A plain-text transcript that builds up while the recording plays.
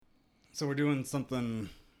So we're doing something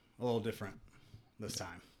a little different this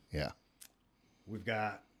time. Yeah. We've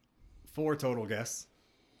got 4 total guests.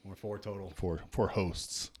 Or 4 total. Four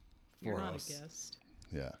hosts. You're 4 not hosts. a guest.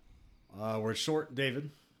 Yeah. We're short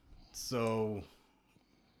David. So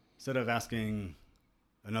instead of asking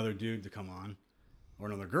another dude to come on or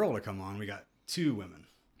another girl to come on, we got 2 women.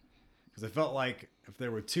 Because I felt like if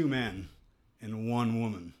there were 2 men and 1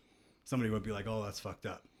 woman, somebody would be like, oh, that's fucked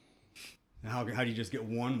up. And how do you just get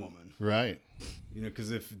 1 woman? Right. You know, because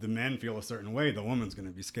if the men feel a certain way, the woman's going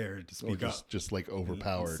to be scared to speak up. Just like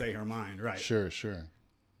overpowered. And say her mind, right. Sure.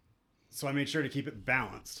 So I made sure to keep it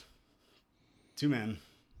balanced. 2 men,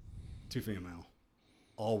 2 female,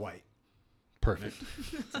 all white. Perfect.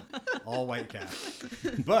 All white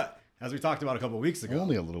cast. But as we talked about a couple of weeks ago,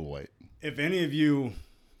 Only a little white. if any of you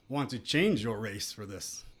want to change your race for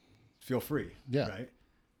this, feel free. Yeah. Right?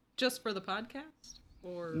 Just for the podcast?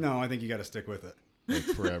 Or No, I think you got to stick with it. Like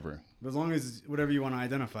forever. But as long as whatever you want to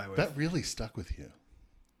identify with. That really stuck with you.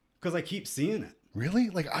 Because I keep seeing it. Really?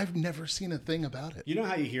 Like, I've never seen a thing about it. You know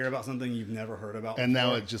how you hear about something you've never heard about And before?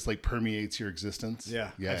 now it just like permeates your existence.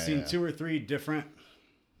 Yeah. Yeah. I've seen 2 or 3 different.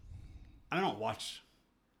 I don't watch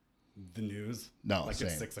the news. No, like same.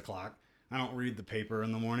 at 6 o'clock. I don't read the paper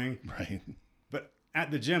in the morning. Right. But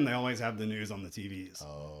at the gym, they always have the news on the TVs.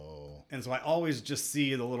 Oh. And so I always just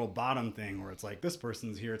see the little bottom thing where it's like, this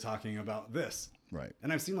person's here talking about this. Right.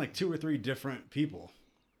 And I've seen like 2 or 3 different people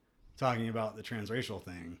talking about the transracial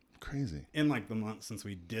thing Crazy. in like the month since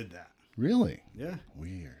we did that. Really? Yeah.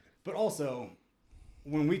 Weird. But also,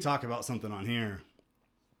 when we talk about something on here,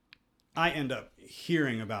 I end up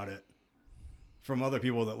hearing about it from other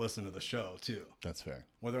people that listen to the show too. That's fair.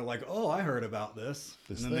 Where they're like, oh, I heard about this.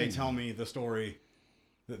 This and then they thing. tell me the story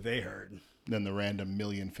that they heard. Then the random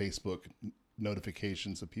million Facebook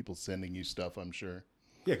notifications of people sending you stuff, I'm sure.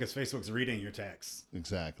 Yeah, because Facebook's reading your texts.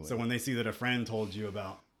 Exactly. So when they see that a friend told you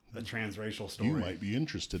about a transracial story. you might be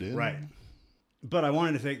interested in. Right. But I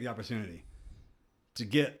wanted to take the opportunity to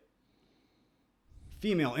get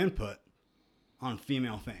female input on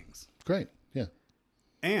female things. Great. Yeah.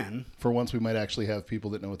 And, For once, we might actually have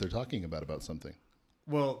people that know what they're talking about something.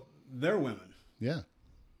 well, they're women. Yeah.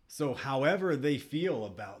 So however they feel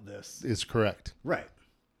about this, It's correct. right.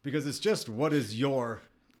 Because it's just what is your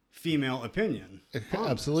female opinion. on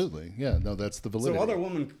Absolutely. Yeah. No, that's the this. validity. So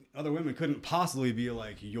other women couldn't possibly be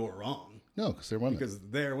like, you're wrong. No, because they're women. Because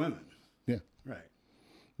they're women. Yeah. Right.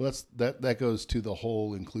 Well, that goes to the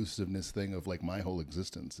whole inclusiveness thing of like my whole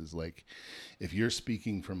existence is like, if you're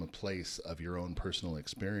speaking from a place of your own personal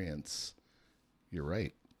experience, you're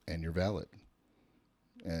right and you're valid.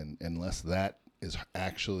 And unless that is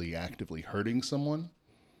actually actively hurting someone,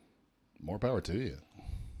 more power to you.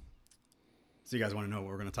 So you guys want to know what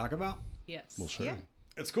we're going to talk about? yes. Well, sure. Yeah.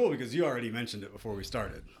 It's cool because you already mentioned it before we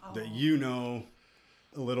started, that you know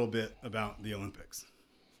a little bit about the Olympics.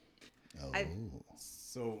 Oh, I've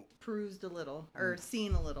So perused a little or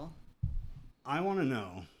seen a little. I want to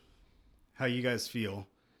know how you guys feel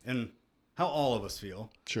and how all of us feel,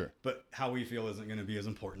 sure. but how we feel isn't going to be as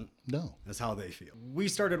important No. as how they feel. We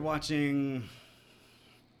started watching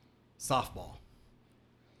softball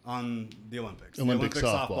on the Olympics. Olympic the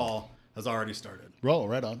Olympic softball. softball has already started. Roll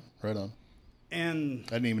right on. Right on. And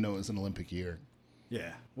I didn't even know it was an Olympic year.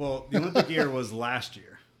 yeah, well, the Olympic year was last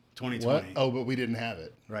year, 2020. What? Oh, but we didn't have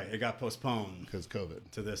it Right, it got postponed because COVID.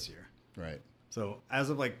 to this year. Right. So as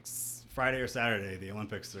of like Friday or Saturday, the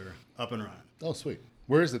Olympics are up and running. Oh, sweet.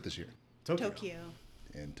 Where is it this year? Tokyo.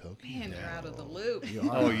 In Tokyo. Man, you're out of the loop.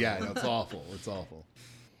 Oh yeah, no, it's awful. It's awful.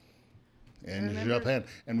 And Japan,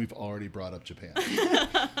 and we've already brought up Japan.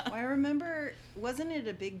 Well, I remember, wasn't it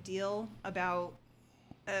a big deal about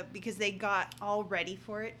because they got all ready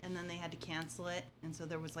for it and then they had to cancel it, and so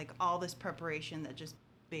there was like all this preparation that just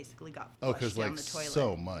basically got Oh, flushed because down like the toilet.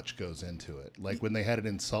 so much goes into it. Like when they had it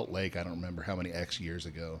in Salt Lake, I don't remember how many X years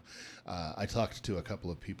ago. I talked to a couple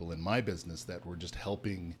of people in my business that were just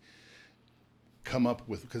helping come up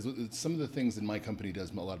with, because some of the things that my company does,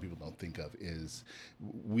 a lot of people don't think of, is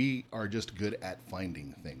we are just good at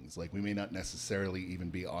finding things. Like we may not necessarily even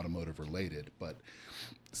be automotive related, but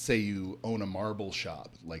say you own a marble shop,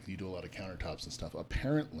 like you do a lot of countertops and stuff.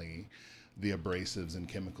 Apparently, the abrasives and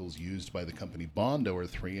chemicals used by the company Bondo or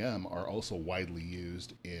 3M are also widely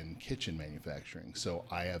used in kitchen manufacturing. So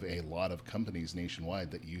I have a lot of companies nationwide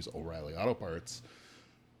that use O'Reilly Auto Parts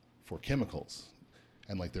for chemicals,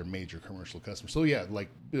 and like they're major commercial customers. So yeah, like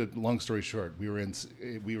long story short, we were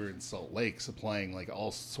in Salt Lake supplying like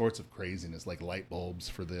all sorts of craziness, like light bulbs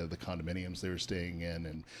for the condominiums they were staying in,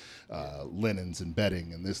 and linens and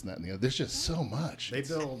bedding and this and that and the other. There's just so much.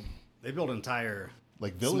 They build entire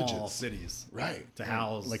Like villages. small cities, Right. to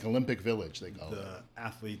house like Olympic Village, they call it. the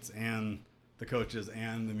athletes and the coaches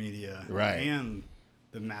and the media, Right. and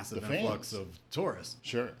the massive The influx fans. of tourists.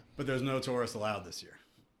 Sure. But there's no tourists allowed this year.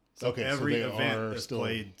 So Okay, so every they event are is still-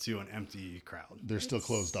 played to an empty crowd. They're still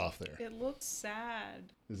closed off there. It looks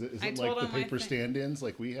sad. Is it I like told the him my paper thing- stand-ins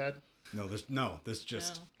like we had? No, this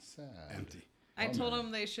just No. Sad. empty. I Bummer. told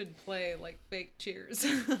them they should play like fake cheers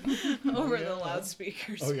over yeah. the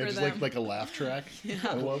loudspeakers Oh yeah, for just them. like a laugh track.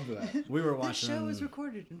 I love that. We were This watching. show is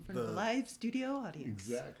recorded in front of a the- live studio audience.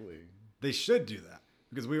 Exactly. They should do that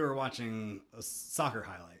because we were watching soccer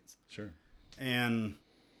highlights, Sure. and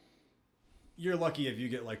you're lucky if you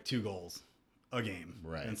get like 2 goals a game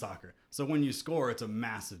Right. in soccer. So when you score, it's a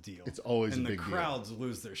massive deal. It's always and a big the deal. crowds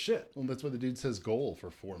lose their shit. Well, that's why the dude says goal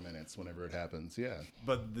for 4 minutes whenever it happens. Yeah.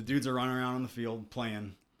 But the dudes are running around on the field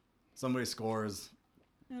playing. Somebody scores.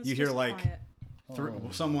 It's you hear just like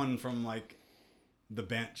quiet. someone from like the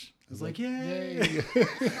bench is like, "Yay!" Yay.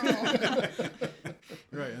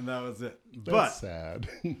 Right, and that was it. That's But sad.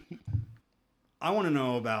 I want to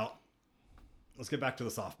know about. Let's get back to the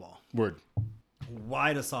softball. Word.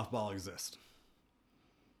 Why does softball exist?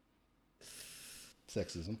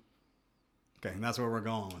 Sexism. Okay, and that's where we're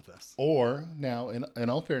going with this. Or now, in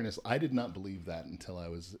all fairness, I did not believe that until I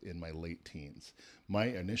was in my late teens. My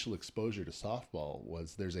initial exposure to softball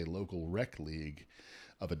was there's a local rec league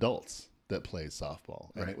of adults that plays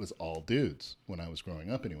softball, and Right. it was all dudes when I was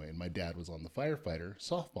growing up anyway. And my dad was on the firefighter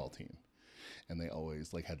softball team, and they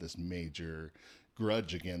always like had this major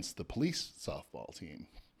grudge against the police softball team.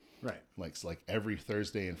 Right. Like every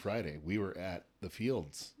Thursday and Friday, we were at the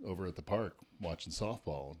fields over at the park watching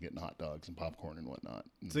softball, getting hot dogs and popcorn and whatnot,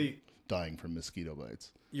 and See, dying from mosquito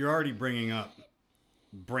bites. you're already bringing up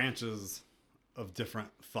branches of different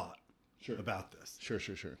thought about this Sure,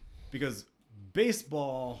 sure, sure. because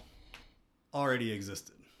baseball already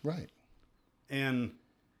existed Right, and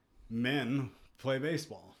men play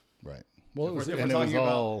baseball, right. Well, If we're- if we're and it was talking about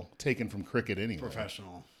all taken from cricket anyway.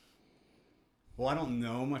 professional. Well, I don't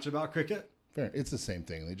know much about cricket. Fair. It's the same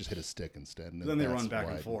thing. They just hit a stick instead. And Then they that's run back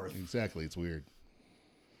and wide. forth. Exactly. It's weird.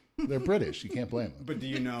 They're British. You can't blame them. But do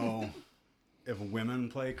you know if women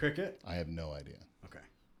play cricket? I have no idea. Okay.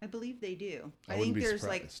 I believe they do. I I wouldn't think be there's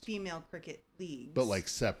like surprised. female cricket leagues. But like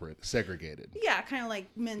separate, segregated. yeah, kind of like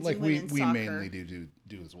men's Like and we women's we soccer mainly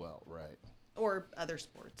do as well. Right. or other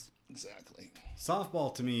sports. Exactly.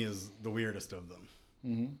 Softball to me is the weirdest of them.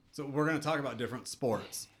 Mm-hmm. So we're going to talk about different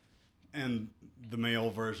sports and the male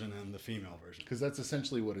version and the female version. Because that's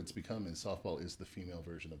essentially what it's become. Is softball is the female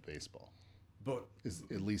version of baseball. But Is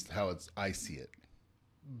at least how I see it.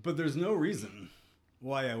 there's no reason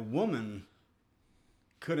why a woman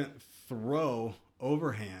couldn't throw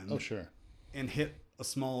overhand Oh sure. and hit a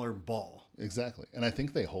smaller ball. Exactly. And I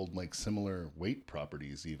think they hold like similar weight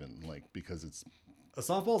properties even like because it's A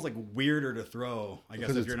softball is like weirder to throw, I guess,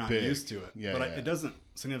 Because if it's you're not big. used to it. Yeah, but yeah. it doesn't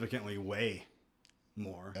significantly weigh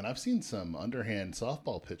more. and I've seen some underhand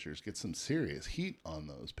softball pitchers get some serious heat on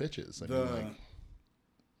those pitches. I The mean like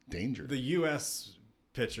danger. the U.S.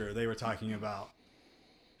 pitcher they were talking about,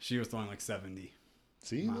 she was throwing like 70,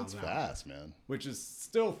 See, miles that's an hour. fast, man. which is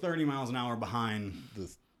still 30 miles an hour behind. The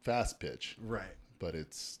fast pitch, Right. but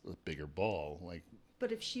it's a bigger ball. Like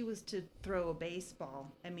But if she was to throw a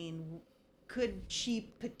baseball, I mean, could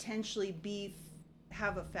she potentially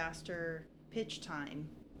have a faster pitch time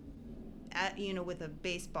with a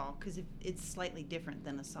baseball? Because it's slightly different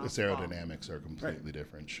than a softball. its aerodynamics are completely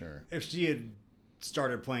different. Sure. If she had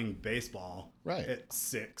started playing baseball Right. at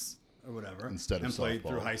 6 or whatever, Instead of and played softball.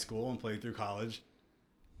 through high school and played through college,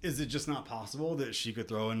 is it just not possible that she could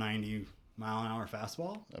throw a 90-mile-an-hour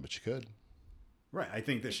fastball? I bet she could. Right. I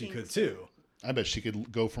think that she think could so. too. I bet she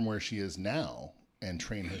could go from where she is now and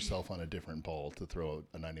train herself on a different ball to throw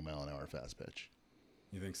a 90-mile-an-hour fast pitch.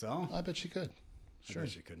 You think so? I bet she could. I Sure.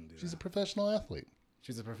 bet she couldn't do She's a that. professional athlete.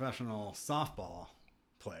 She's a professional softball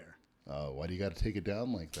player. Why do you got to take it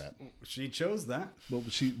down like that? She chose that. Well,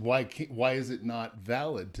 why is it not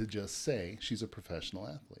valid to just say she's a professional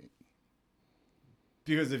athlete?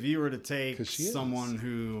 Because if you were to take 'Cause she is. someone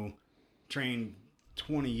who trained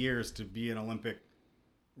 20 years to be an Olympic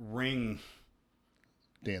ring,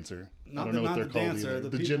 Dancer. Not I don't the- know what not they're the called dancer, either. the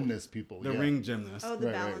The people- gymnast people. the yeah. ring gymnast, Oh, the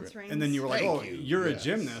Right, right, balance right. rings. and then you were like, Thank "Oh, you. you're Yes. a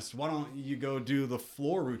gymnast. Why don't you go do the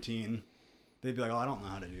floor routine?" They'd be like, "Oh, I don't know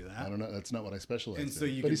how to do I that." don't know. That's not what I specialize And so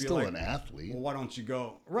in. you But could he's be still like, an athlete. Well, why don't you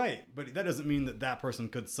go right? But that doesn't mean that that person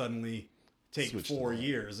could suddenly take Switch to 4 that.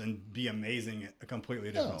 years and be amazing at a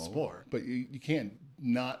completely different sport. But you can't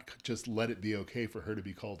not just let it be okay for her to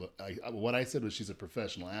be called. What I said was she's a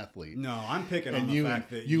professional athlete. No, I'm picking on And the you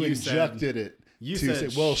fact that you you said injected it You to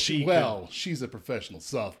said say, well, she she's a professional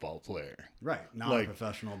softball player. right, not like, a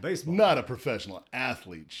professional baseball. Not a professional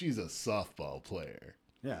athlete. She's a softball player.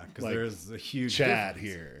 Yeah, because like there's a huge Chad difference.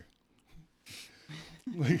 here.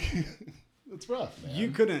 Like, it's rough, man. You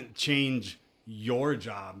couldn't change your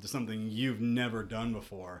job to something you've never done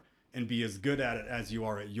before and be as good at it as you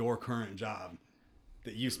are at your current job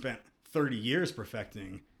that you spent 30 years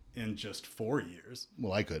perfecting in just 4 years.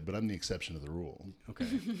 Well, I could, but I'm the exception to the rule. Okay.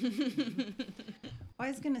 I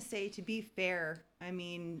was going to say, to be fair, I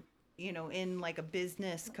mean, you know, in like a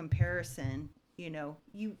business comparison, you know,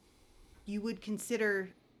 you would consider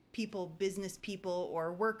people business people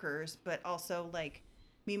or workers, but also like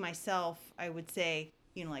me, myself, I would say,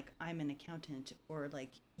 you know, like I'm an accountant, or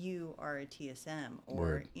like you are a TSM, or,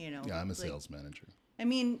 Word. you know. Yeah, I'm a like, sales manager. I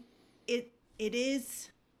mean, it is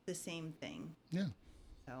the same thing. Yeah.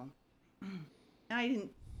 So I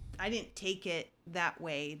didn't take it that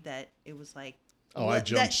way, that it was like, Oh, I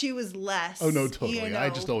jumped. that she was less. Oh, no, totally. You know? I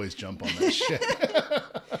just always jump on that shit.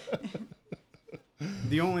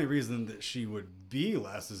 The only reason that she would be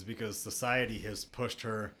less is because society has pushed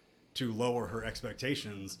her to lower her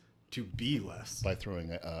expectations to be less. By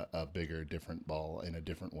throwing a bigger, different ball in a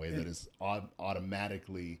different way that is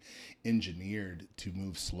automatically engineered to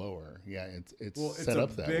move slower. Yeah, it's set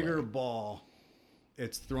up that way. It's a bigger ball.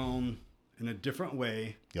 It's thrown in a different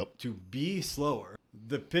way Yep. to be slower.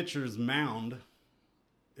 The pitcher's mound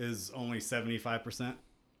is only 75%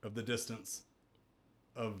 of the distance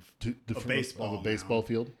of a baseball of a baseball mound.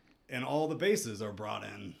 field. And all the bases are brought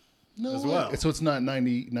in No, as well. so it's not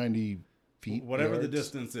 90 feet. Whatever the yards?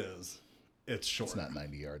 distance is, it's short. It's not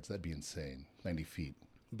 90 yards. That'd be insane. 90 feet.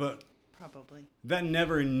 But Probably. that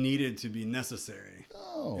never needed to be necessary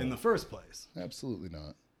Oh, in the first place. absolutely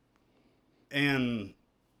not. And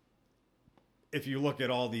if you look at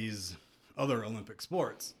all these other Olympic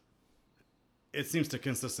sports, it seems to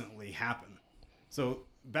consistently happen. So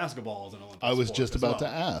basketball is an Olympic sport. I was just as about to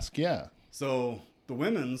well. ask. Yeah. So the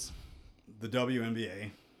women's, the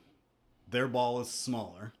WNBA, their ball is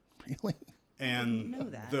smaller, Really? and know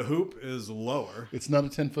that. the hoop is lower, It's not a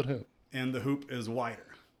 10-foot hoop. and the hoop is wider.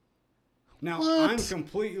 Now, What? I'm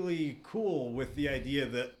completely cool with the idea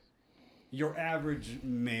that your average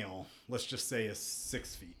male, let's just say, is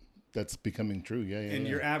 6 feet, That's becoming true. Yeah, and yeah.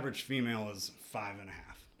 your average female is 5.5.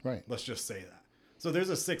 Right. Let's just say that. So there's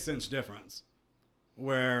a 6-inch difference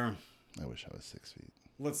where, I wish I was 6 feet.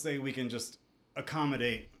 let's say we can just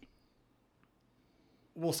accommodate,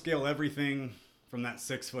 we'll scale everything from that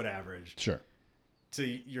 6-foot average Sure. to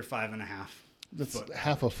your 5.5 That's foot.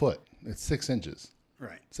 half a foot. It's 6 inches.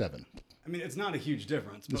 Right. 7. I mean, it's not a huge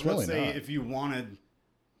difference, but It's let's really say not. if you wanted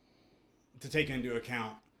to take into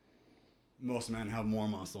account most men have more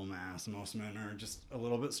muscle mass, most men are just a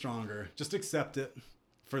little bit stronger, just accept it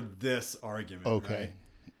for this argument. Okay. Right?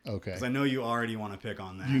 Okay. Because I know you already want to pick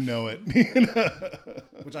on that, You know it.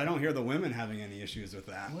 which I don't hear the women having any issues with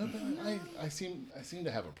that. Well, I seem to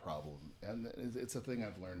have a problem, and it's a thing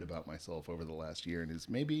I've learned about myself over the last year, and is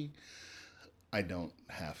maybe I don't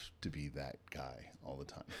have to be that guy all the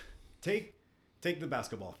time. Take the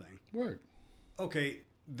basketball thing. Word. Okay,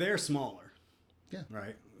 they're smaller. Yeah.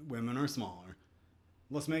 Right? Women are smaller.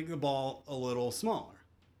 Let's make the ball a little smaller.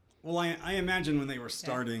 Well, I imagine when they were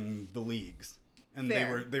starting the leagues and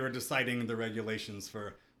Fair. they were deciding the regulations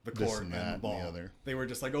for the This court and and, that the and ball. the other. They were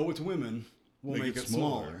just like, "Oh, it's women. We'll make it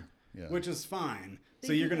smaller." Yeah. Which is fine. They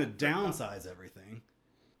So do you're going to that for downsize everything.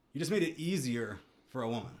 You just made it easier for a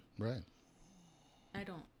woman. Right. I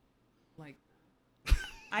don't like.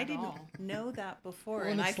 I didn't all. know that before, Well,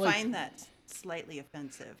 and and I it's like- find that slightly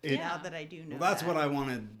offensive It- now that I do know. Well, that's that. what I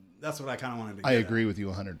wanted. That's what I kind of wanted to get I at. agree with you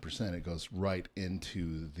 100%. It goes right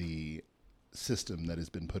into the system that has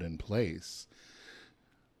been put in place.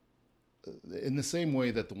 In the same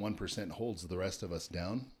way that the 1% holds the rest of us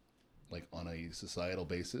down, like on a societal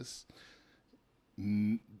basis,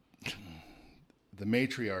 the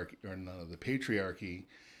patriarchy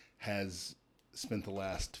has spent the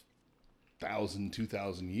last 1,000,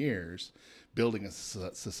 2,000 years building a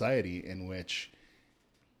society in which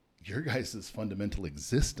your guys' fundamental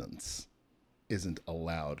existence isn't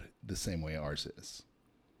allowed the same way ours is.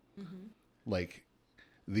 Mm-hmm. Like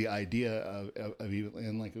the idea of even,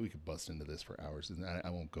 and like we could bust into this for hours, and I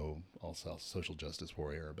won't go all social justice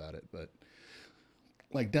warrior about it, but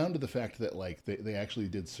like down to the fact that like they actually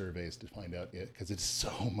did surveys to find out it, because it's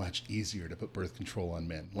so much easier to put birth control on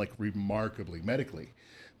men, like remarkably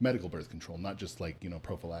medical birth control, not just like, you know,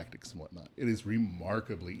 prophylactics and whatnot. It is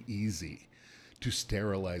remarkably easy to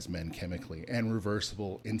sterilize men chemically and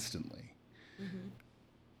reversible instantly. Mm-hmm.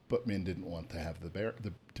 But men didn't want to have to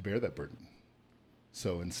bear that burden.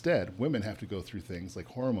 So instead, women have to go through things like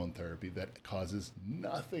hormone therapy that causes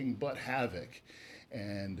nothing but havoc.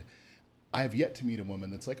 And I have yet to meet a woman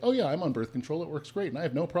that's like, oh yeah, I'm on birth control. It works great. And I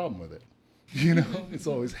have no problem with it. You know, it's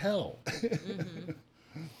always hell.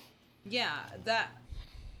 Yeah, that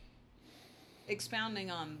expounding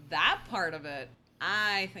on that part of it,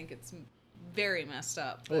 I think it's very messed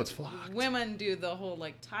up. Oh, it's fucked. Women do the whole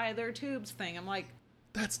like tie their tubes thing. I'm like,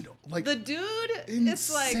 That's no, like the dude,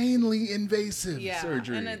 it's like insanely invasive yeah,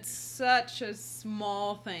 surgery. and it's such a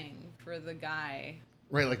small thing for the guy.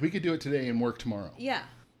 Right, like we could do it today and work tomorrow. Yeah.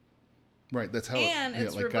 Right, that's how And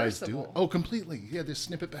it's like guys do it. reversible. Oh, completely. Yeah, they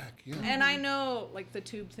snip it back. Yeah. And I know like the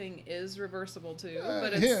tube thing is reversible too,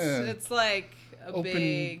 but yeah. it's like a Open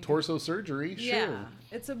big torso surgery, yeah, sure.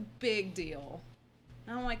 it's a big deal.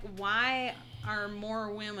 And I'm like, why are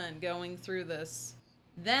more women going through this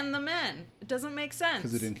than the men? It doesn't make sense.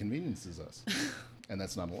 Because it inconveniences us. And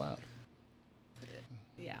that's not allowed.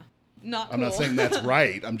 Yeah. Not cool. I'm not saying that's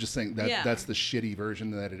right. I'm just saying that Yeah. that's the shitty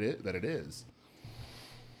version that it is.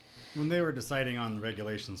 When they were deciding on the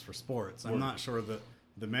regulations for sports, I'm not sure that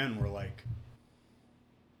the men were like,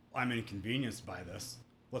 I'm inconvenienced by this.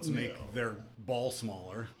 Let's make their ball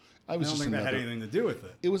smaller. I was don't just think that had another- anything to do with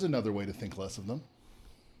it. It was another way to think less of them.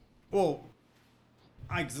 Well,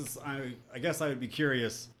 I guess I would be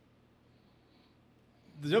curious.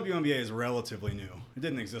 The WNBA is relatively new. It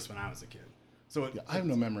didn't exist when I was a kid. So Yeah, I have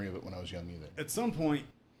no memory of it when I was young either. at some point,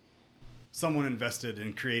 someone invested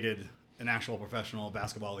and created an actual professional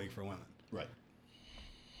basketball league for women. Right.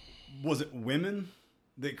 Was it women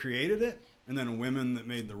that created it and then women that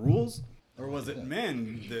made the rules? Or was it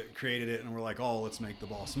men that created it and were like, oh, let's make the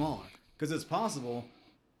ball smaller? Because it's possible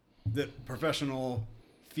that professional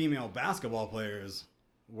female basketball players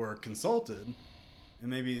were consulted and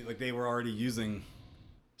maybe like they were already using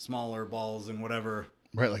smaller balls and whatever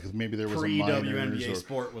Right, like maybe there was a pre-WNBA minors or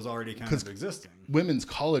sport was already kind 'Cause of existing. women's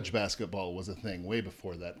college basketball was a thing way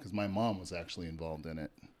before that because my mom was actually involved in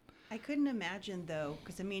it. I couldn't imagine though,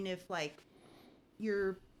 because I mean, if like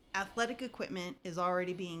your athletic equipment is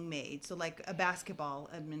already being made, so like a basketball,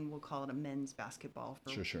 I mean, we'll call it a men's basketball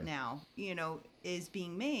for Sure. now, is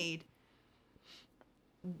being made,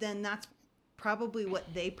 then that's probably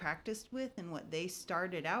what they practiced with and what they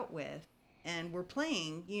started out with, and we're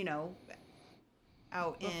playing,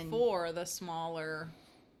 out in before the smaller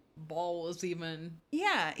ball was even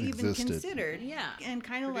even Existed. considered. Yeah. And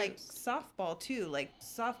kind of like Produced. softball too. Like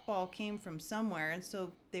softball came from somewhere, and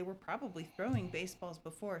so they were probably throwing baseballs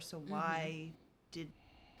before. So why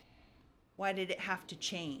did it have to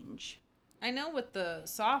change? I know with the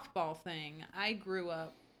softball thing, I grew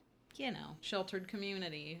up, sheltered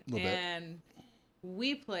community, Little bit. and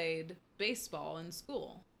we played baseball in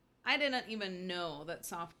school. I didn't even know that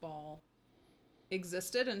softball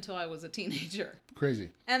existed until I was a teenager. Crazy.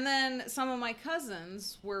 And then some of my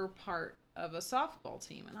cousins were part of a softball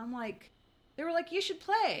team, and they were like, you should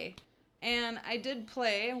play. And I did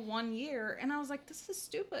play 1 year, and I was like, this is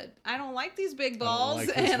stupid. I don't like these big balls, like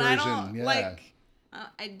this and I version, don't yeah. like.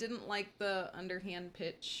 I didn't like the underhand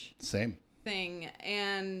pitch Same. thing,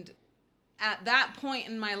 and at that point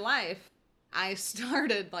in my life, I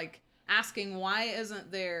started like asking, why isn't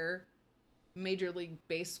there Major League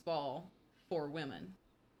Baseball for women?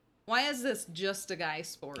 Why is this just a guy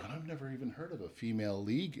sport? And I've never even heard of a female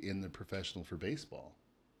league in the professional for baseball.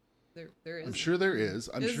 There is. I'm sure there is.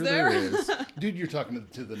 I'm Is sure there? there is. Dude, you're talking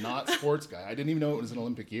to the not sports guy. I didn't even know it was an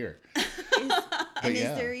Olympic year. And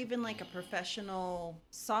yeah. is there even like a professional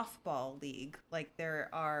softball league? Like there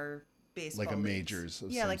are baseball Like a leagues. majors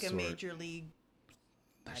of Yeah, some like sort. a major league.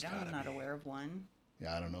 There's I'm gotta not be. aware of one.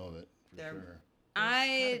 Yeah, I don't know of it. For There- sure.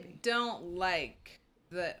 I gotta be. don't like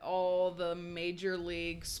that all the major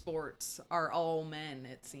league sports are all men,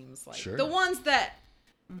 it seems like. Sure. The ones that,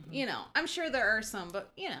 I'm sure there are some,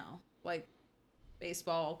 but, like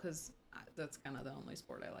baseball, because that's kind of the only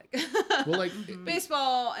sport I like. Well, like,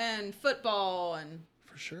 Baseball and football, and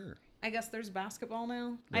for sure. I guess there's basketball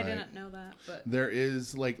now. I Right. didn't know that, but There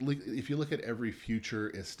is, like, if you look at every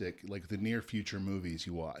futuristic, like the near future movies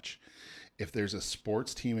you watch, if there's a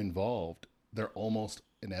sports team involved, they're almost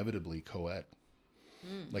inevitably co-ed.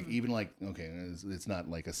 Like, even like, okay, it's not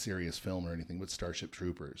like a serious film or anything, but Starship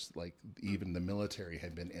Troopers, like even the military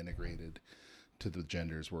had been integrated to the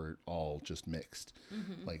genders were all just mixed.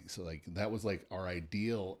 Like, so like that was like our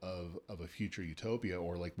ideal of a future utopia,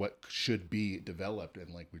 or like what should be developed.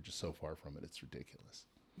 And like, we're just so far from it. It's ridiculous.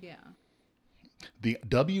 yeah. The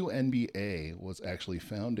WNBA was actually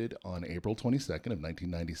founded on April 22nd of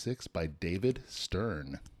 1996 by David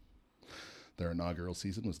Stern. Their inaugural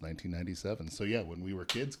season was 1997. So yeah, when we were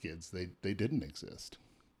kids, they didn't exist.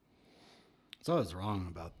 So I was wrong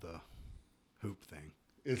about the hoop thing.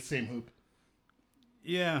 It's the same hoop.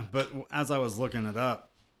 Yeah, but as I was looking it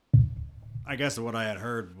up, I guess what I had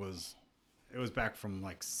heard was it was back from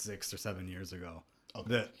like 6 or 7 years ago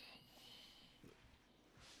that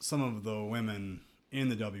some of the women in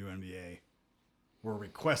the WNBA were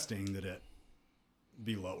requesting that it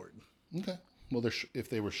be lowered. Okay. Well, if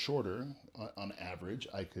they were shorter on average,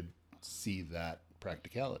 I could see that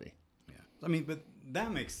practicality. Yeah. I mean, but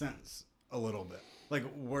that makes sense a little bit. Like,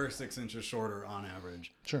 we're 6 inches shorter on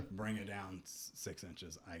average. Sure. Bring it down 6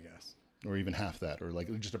 inches, I guess. Or even half that, or like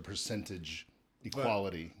just a percentage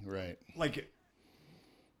equality, right? Like,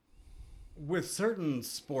 with certain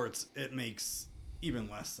sports, it makes even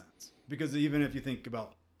less sense. Because even if you think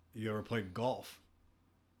about, you ever played golf?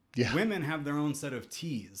 Yeah. Women have their own set of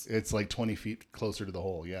tees. It's like 20 feet closer to the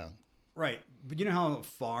hole, yeah. Right. But you know how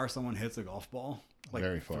far someone hits a golf ball? Like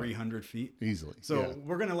Very far. 300 feet? Easily. So yeah.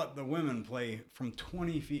 we're going to let the women play from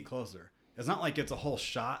 20 feet closer. It's not like it's a whole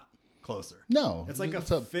shot closer. No. It's like a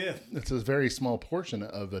fifth. It's a very small portion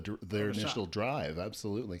of their Of a initial shot. drive,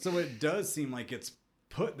 absolutely. So it does seem like it's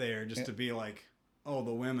put there just to be like, oh,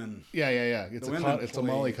 the women Yeah. It's it's a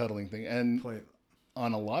mollycoddling thing. And play.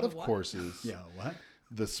 on a lot of What? courses, Yeah, what?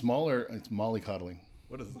 the smaller, it's mollycoddling,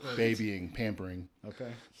 What is babying, pampering.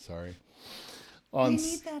 Okay. Sorry. We On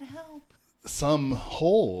need that help. some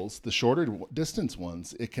holes, the shorter distance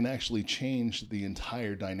ones, it can actually change the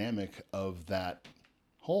entire dynamic of that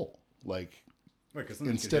hole. Like Wait, because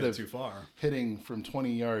instead of too far. hitting from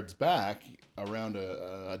 20 yards back around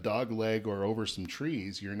a dog leg or over some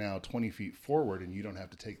trees, you're now 20 feet forward and you don't have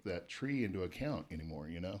to take that tree into account anymore,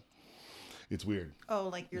 you know? It's weird. Oh,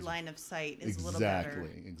 like your line of sight is a little better.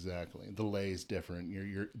 Exactly. The lay is different.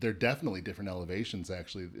 They're definitely different elevations.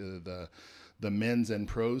 Actually, the men's and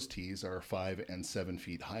pros tees are 5 and 7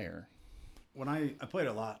 feet higher. When I played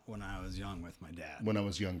a lot when I was young with my dad. When I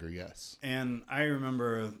was younger, yes. And I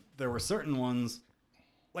remember there were certain ones,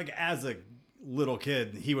 like as a little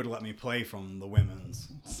kid, he would let me play from the women's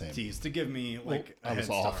Same. tees to give me like a I was head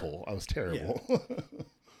start. awful. I was terrible.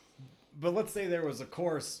 But let's say there was a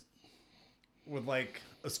course with like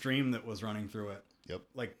a stream that was running through it, Yep.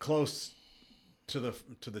 like close to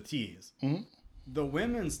the tees. Mhm. The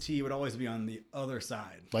women's tee would always be on the other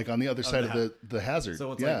side. Like on the other side the of the hazard.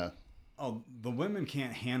 So it's yeah. like, oh, the women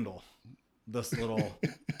can't handle this little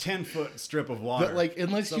 10-foot strip of water. But like,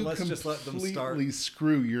 unless So you let's just let them start. completely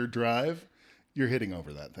screw your drive, you're hitting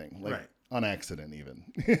over that thing. Like Right. on accident even.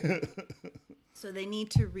 So they need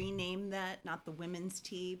to rename that, not the women's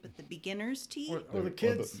tee, but the beginner's tee. Or the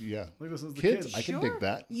kids. yeah. Like this is the Kids, kids. I can Sure. dig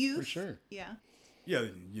that. Youth. For sure. Yeah. Yeah,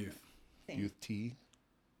 youth. Same. Youth tea.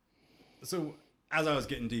 So as I was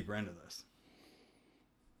getting deeper into this,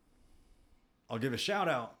 I'll give a shout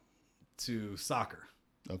out to soccer.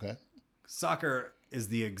 Okay. Soccer is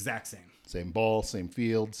the exact same. Same ball, same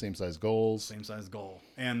field, same size goals. Same size goal.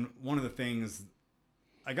 And one of the things,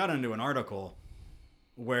 I got into an article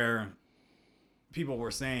where people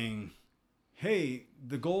were saying, hey,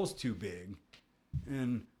 the goal's too big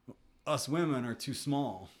and us women are too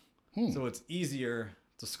small. So it's easier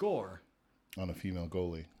to score. On a female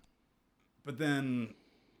goalie. But then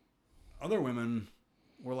other women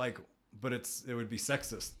were like, but it would be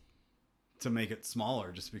sexist to make it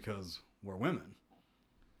smaller just because we're women.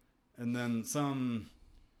 And then some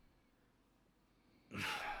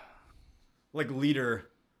like leader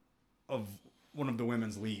of one of the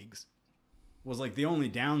women's leagues was like, the only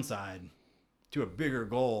downside to a bigger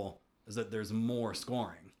goal is that there's more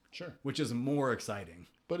scoring, Sure. which is more exciting,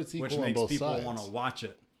 But it's equal which on makes both people sides. want to watch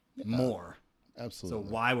it more. Absolutely.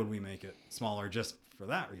 So why would we make it smaller just for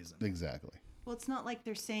that reason? Exactly. Well, it's not like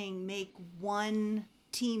they're saying make one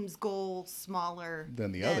team's goal smaller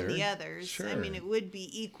Than the than other. the others. I Sure. mean, it would be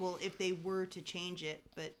equal if they were to change it,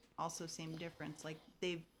 but also same difference. Like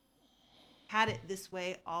they've had it this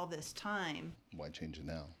way all this time. Why change it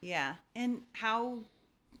now? Yeah. And how,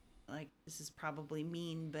 like, this is probably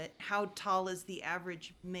mean, but how tall is the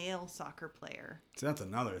average male soccer player? So that's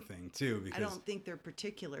another thing too, I because don't think they're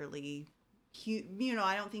particularly huge. You know,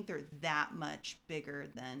 I don't think they're that much bigger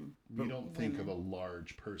than You don't think of a women.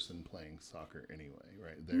 large person playing soccer anyway,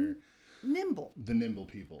 right? They're nimble. the nimble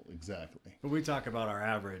people. Exactly. but we talk about our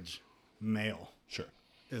average male Sure.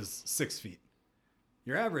 is 6 feet.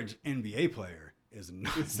 Your average NBA player is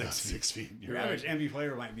not It's 6 not feet. 6 feet. Your You're average right. NBA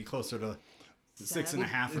player might be closer to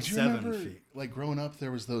 6.5 or Did you 7 remember, feet. like growing up,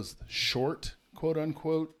 there was those short, quote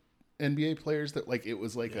unquote, NBA players that like it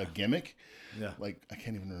was like a gimmick. Yeah. Like I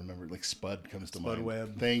can't even remember. Like Spud comes to Spud mind.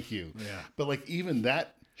 Webb. Thank you. Yeah. But like even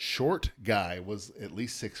that short guy was at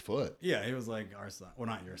least 6 foot. Yeah, he was like our size. Well,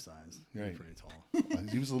 not your size. You're Right. pretty tall.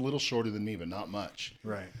 He was a little shorter than me, but not much.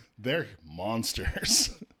 Right. They're monsters.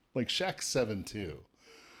 Like Shaq's 7'2".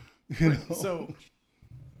 So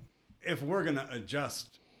if we're going to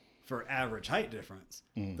adjust for average height difference,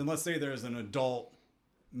 then let's say there's an adult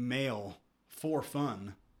male for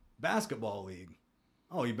fun basketball league.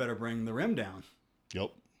 Oh, you better bring the rim down.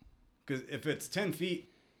 Yep. Because if it's 10 feet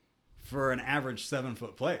for an average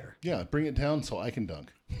 7-foot player, Yeah, bring it down so I can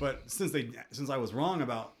dunk. but since I was wrong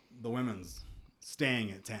about the women's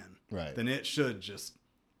staying at 10, Right. then it should just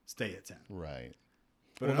stay at 10. Right.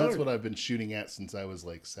 But Well, another- that's what I've been shooting at since I was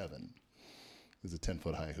like 7. Is a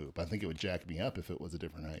 10-foot high hoop. I think it would jack me up if it was a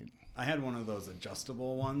different height. I had one of those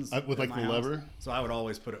adjustable ones With, at like, my the house, lever? so I would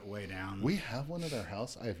always put it way down. We have one at our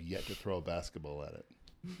house. I have yet to throw a basketball at it.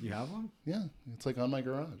 You have one? Yeah, it's like on my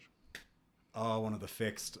garage. Oh, one of the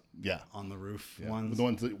fixed Yeah. on the roof Yeah. ones. The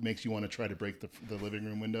ones that makes you want to try to break the living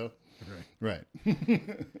room window. Right.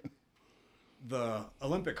 Right. The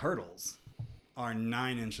Olympic hurdles are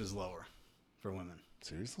 9 inches lower for women.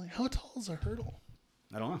 Seriously? How tall is a hurdle?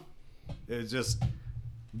 I don't know. It's just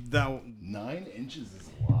that 9 inches is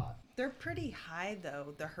a lot. They're pretty high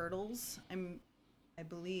though. The hurdles, I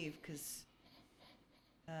believe, because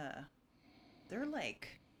they're like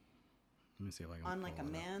let me see if I can on like a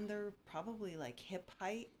pull it up. man. They're probably like hip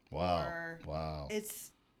height. Wow. Or Wow.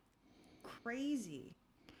 it's crazy.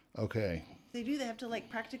 Okay. They have to like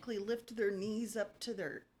practically lift their knees up to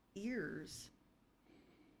their ears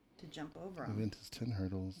to jump over The them. event is 10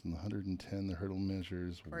 hurdles, and the 110, the hurdle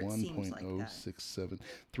measures Or it seems like that. 1.067.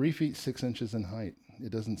 3 feet 6 inches in height.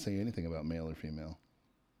 It doesn't say anything about male or female.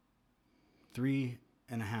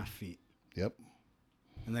 3.5 feet. Yep.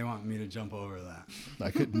 And they want me to jump over that.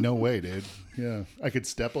 I could, no way, dude. Yeah. I could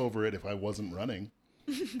step over it if I wasn't running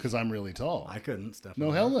because I'm really tall. I couldn't step No,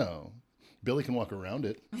 over hell it. no. Billy can walk around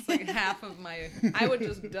it. It's like half of my. I would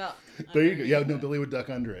just duck. There you go. Yeah, no, Billy would duck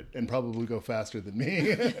under it and probably go faster than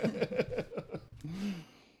me.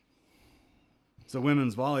 So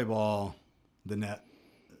women's volleyball, the net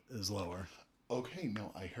is lower. Okay,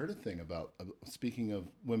 no, I heard a thing about, speaking of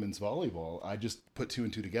women's volleyball, I just put 2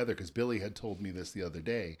 and 2 together because Billy had told me this the other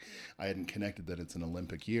day. I hadn't connected that it's an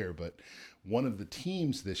Olympic year, but one of the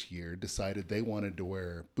teams this year decided they wanted to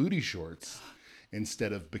wear booty shorts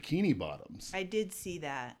instead of bikini bottoms. I did see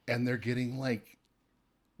that. And they're getting like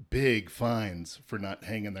big fines for not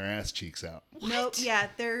hanging their ass cheeks out. Nope. Yeah,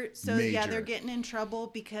 they're Major. they're getting in trouble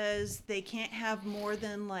because they can't have more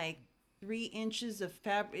than like 3 inches of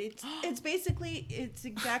fabric. It's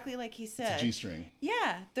exactly like he said. It's a G-string.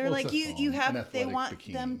 Yeah, they're Well, like it's a you thong, have. an They athletic want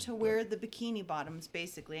them bikini, to but- wear the bikini bottoms,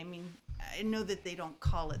 basically. I mean, I know that they don't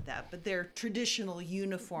call it that, but their traditional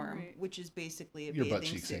uniform, Right. which is basically a Your bathing butt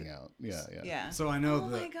cheeks suit. hang out. Yeah, yeah. Yeah. So I know Oh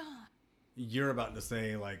that my god. you're about to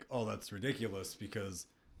say like, oh, that's ridiculous because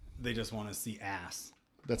they just want to see ass.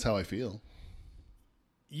 That's how I feel.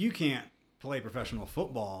 You can't play professional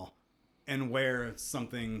football and wear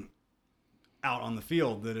something out on the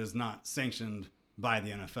field that is not sanctioned by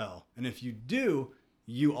the NFL. And if you do,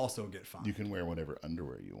 you also get fined. You can wear whatever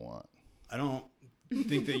underwear you want. I don't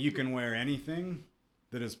think that you can wear anything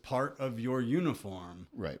that is part of your uniform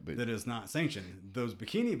Right, but that is not sanctioned. Those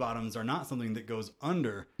bikini bottoms are not something that goes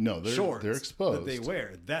under No, they're- shorts they're exposed. that they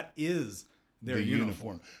wear. That is their the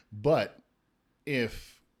uniform. But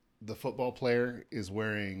if the football player is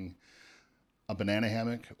wearing a banana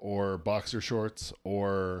hammock or boxer shorts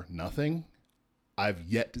or nothing, I've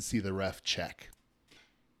yet to see the ref check.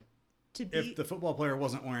 To be If the football player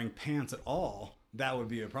wasn't wearing pants at all, that would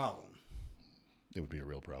be a problem. It would be a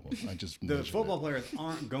real problem. I just The envisioned football it. players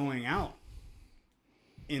aren't going out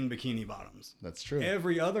in bikini bottoms. That's true.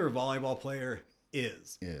 Every other volleyball player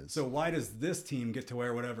is. Is. So why does this team get to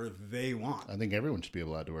wear whatever they want? I think everyone should be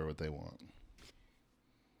allowed to wear what they want.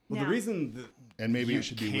 Well, Now- the reason that And maybe you it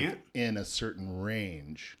should be can't, within a certain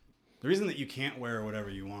range. the reason that you can't wear whatever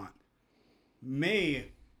you want may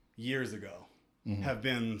years ago have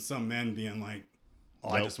been some men being like, "Oh,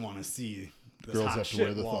 I Nope. just want to see this Girls hot have to shit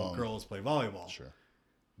wear the while thong." girls play volleyball." Sure.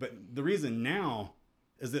 But the reason now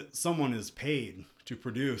is that someone is paid to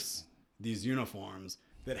produce these uniforms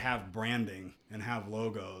that have branding and have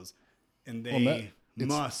logos, and they it's-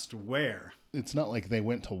 must wear. It's not like they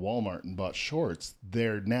went to Walmart and bought shorts.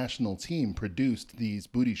 Their national team produced these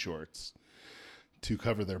booty shorts to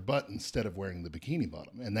cover their butt instead of wearing the bikini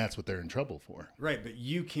bottom. And that's what they're in trouble for. Right, but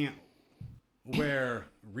you can't wear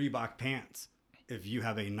Reebok pants if you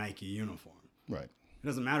have a Nike uniform. Right. It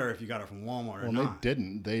doesn't matter if you got it from Walmart or Well, not. they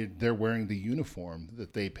didn't. They're wearing the uniform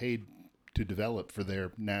that they paid to develop for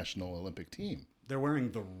their national Olympic team. They're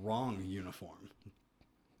wearing the wrong uniform.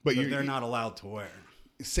 But they're not allowed to wear.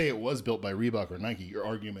 Say it was built by Reebok or Nike. Your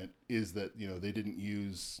argument is that, they didn't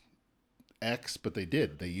use X, but they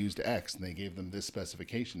did. They used X, and they gave them this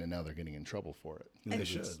specification, and now they're getting in trouble for it. And they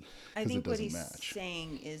should. I think what doesn't he's match.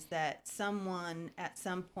 saying is that someone at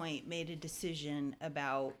some point made a decision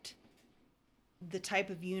about the type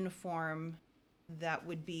of uniform that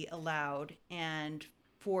would be allowed, and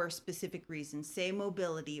for specific reasons, say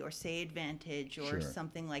mobility or say advantage or Sure.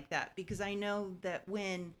 something like that. Because I know that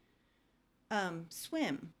when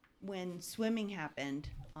swimming happened,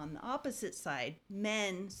 on the opposite side,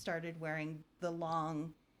 men started wearing the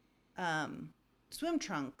long swim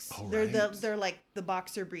trunks. Oh, they're right. they're like the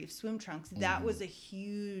boxer brief swim trunks. That was a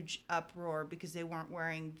huge uproar because they weren't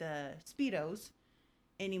wearing the Speedos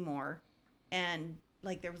anymore. And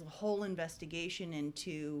like there was a whole investigation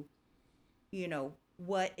into,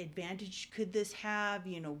 what advantage could this have?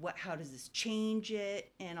 How does this change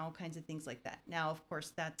it? And all kinds of things like that. Now, of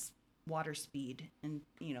course, that's water speed and,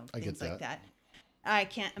 I get things like that. I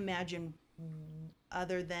can't imagine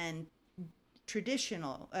other than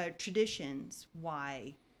traditions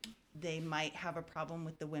why they might have a problem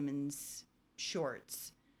with the women's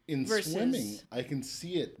shorts. In versus- swimming, I can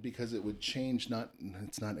see it because it would change.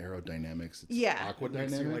 It's not aerodynamics. It's Yeah. It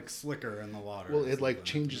makes you aquadynamics. like slicker in the water. Well, or it like something.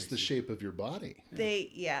 changes Makes the you- shape of your body.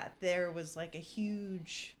 There was like a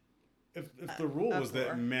huge If the rule was uproar.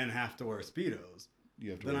 that men have to wear Speedos,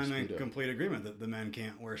 You have to then wear I'm in Speedo. complete agreement that the men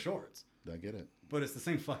can't wear shorts. I get it. But it's the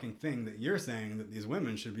same fucking thing that you're saying that these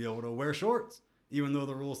women should be able to wear shorts, even though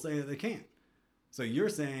the rules say that they can't. So you're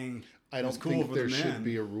saying I don't it's cool think for there the men. should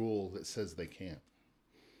be a rule that says they can't.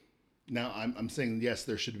 Now, I'm saying, yes,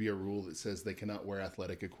 there should be a rule that says they cannot wear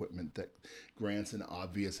athletic equipment that grants an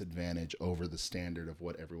obvious advantage over the standard of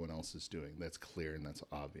what everyone else is doing. That's clear and that's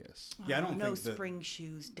obvious. Yeah, I don't no think that- spring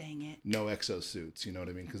shoes, dang it. No exosuits, you know what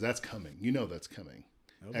I mean? Because that's coming. That's coming.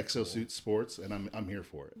 That'd be Exosuit sports, and I'm here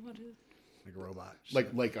for it. What is? like a robot.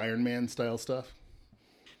 Like Iron Man style stuff.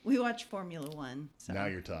 We watch Formula One, so Now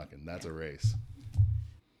you're talking. That's a race.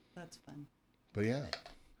 that's fun. But yeah,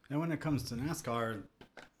 And when it comes to NASCAR,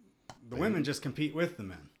 the women just compete with the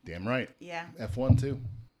men. damn right. Yeah. F1 too.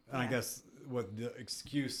 And I Yeah. guess what the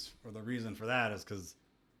excuse or the reason for that is because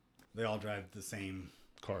they all drive the same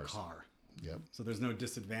Cars. car. Yep. So there's no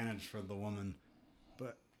disadvantage for the woman.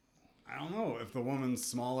 But I don't know, if the woman's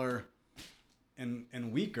smaller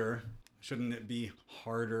and weaker, shouldn't it be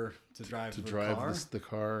harder to drive To the drive car? the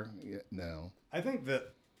car. Yeah, no. I think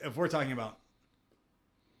that if we're talking about,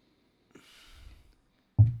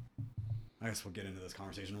 I guess we'll get into this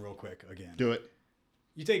conversation real quick again. Do it.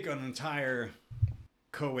 You take an entire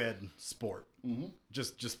co-ed sport, Mm-hmm.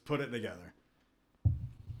 just put it together.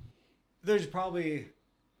 There's probably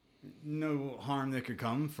no harm that could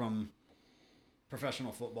come from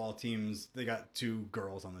professional football teams. They got 2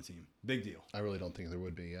 girls on the team. Big deal. I really don't think there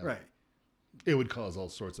would be. Yeah. Right. It would cause all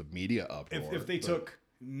sorts of media uproar. If they but took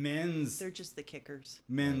men's They're just the kickers.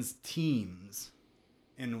 teams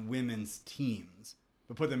and women's teams,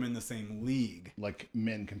 but put them in the same league. like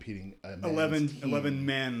men competing, a men's 11 team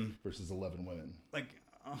men. versus 11 women. Like,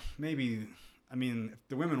 maybe, I mean, if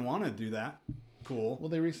the women want to do that, cool. Well,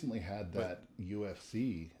 they recently had that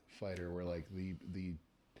UFC fighter where like the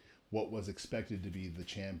what was expected to be the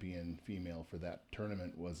champion female for that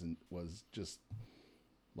tournament was just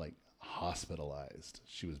like hospitalized.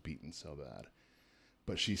 She was beaten so bad,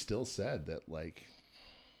 but she still said that like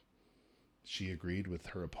she agreed with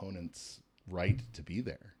her opponent's right to be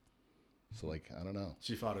there. So like I don't know.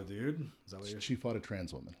 She fought a dude? Is that what you're She fought a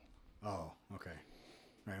trans woman. Oh, okay.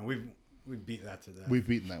 All right, we've beat that to death. We've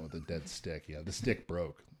beaten that with a dead stick. Yeah, the stick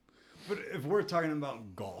broke. But if we're talking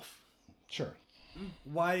about golf, Sure.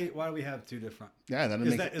 why do we have 2 different? Yeah, that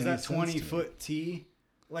Is that 20 foot? foot tee?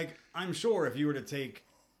 Like, I'm sure if you were to take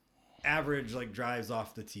average like drives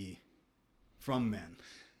off the tee from men,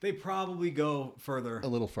 they probably go further A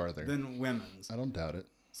little farther. than women's. I don't doubt it.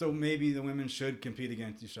 So maybe the women should compete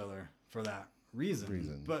against each other for that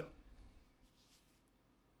reason. But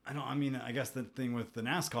I guess the thing with the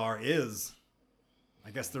NASCAR is,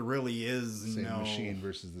 I guess there really is Same no machine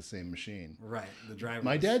versus the same machine. Right, the driver.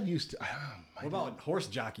 My dad used to. What about horse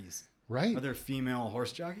jockeys? Right. Are there female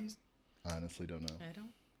horse jockeys? Honestly, don't know. I don't.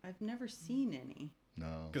 I've never seen any.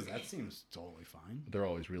 No. Because that seems totally fine. They're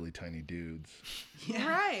always really tiny dudes.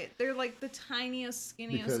 Right. They're like the tiniest,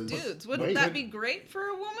 skinniest Because- dudes. Wouldn't wait, that be great for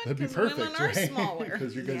a woman? That'd be 'Cause perfect, women are right? smaller.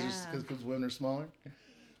 Because Yeah. women are smaller.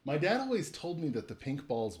 My dad always told me that the pink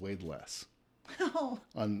balls weighed less Oh,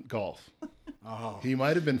 on golf. Oh, He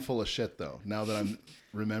might have been full of shit though. Now that I'm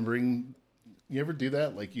remembering, you ever do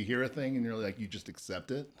that? Like you hear a thing and you're like, you just accept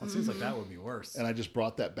it. it seems like that would be worse. And I just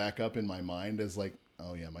brought that back up in my mind as like,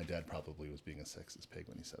 Oh yeah, my dad probably was being a sexist pig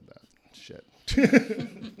when he said that. Shit.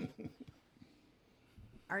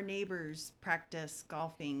 Our neighbors practice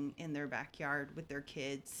golfing in their backyard with their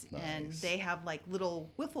kids, and Nice. they have like little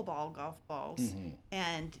wiffle ball golf balls.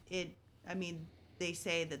 And they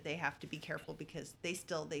say that they have to be careful because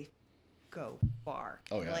they go far.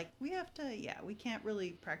 Oh, They're yeah. like, we can't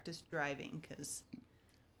really practice driving because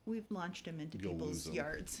we've launched them into You'll lose people's 'em.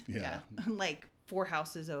 yards. Yeah. Like 4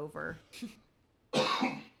 houses over.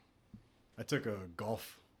 I took a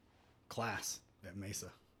golf class at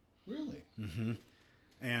Mesa, Really?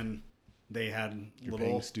 and they had You're little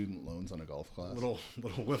paying student loans on a golf class? little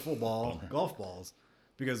wiffle ball golf balls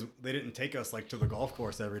because they didn't take us like to the golf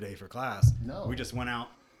course every day for class. No. We just went out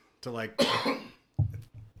to like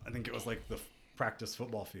I think it was like the practice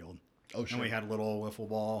football field. Oh, sure. And we had little wiffle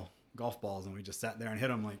ball golf balls, and we just sat there and hit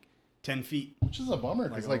them like 10 feet. Which is a bummer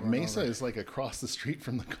because Like, like over and Mesa over. is like across the street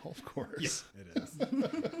from the golf course. Yes, it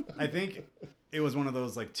is. I think it was one of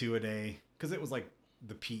those like 2 a day because it was like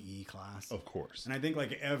the PE class. Of course. And I think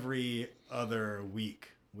like every other week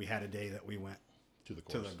we had a day that we went To the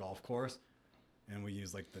to course. the golf course and we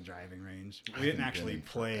used like the driving range. I We didn't haven't actually been in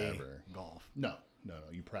play forever. golf. No,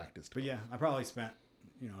 you practiced. But yeah, I probably spent,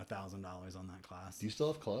 $1,000 on that class. Do you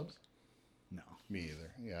still have clubs? No. Me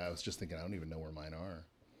either. Yeah, I was just thinking I don't even know where mine are.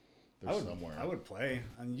 They're I would, somewhere. I would play.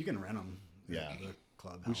 I mean, you can rent them. Yeah. The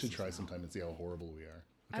club. We should try sometime and see how horrible we are.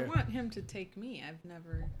 I Okay. want him to take me. I've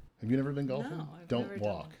never. Have you never been golfing? No, I've Don't never done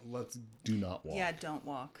walk. Let's. Do not walk. Yeah, don't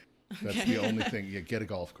walk. That's the only thing. Yeah, get a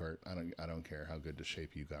golf cart. I don't care how good to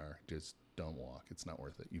shape you are. Just don't walk. It's not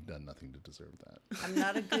worth it. You've done nothing to deserve that. I'm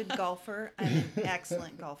not a good golfer. I'm an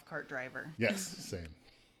excellent golf cart driver. Yes, same.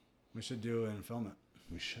 We should do it and film it.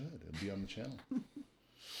 We should. It'd be on the channel.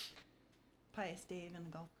 Pious Dave in a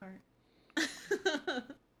golf cart.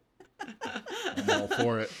 I'm all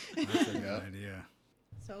for it. That's a good Yeah. idea.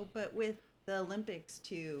 So, but with the Olympics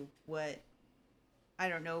too, I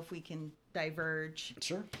don't know if we can diverge,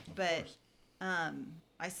 Sure. but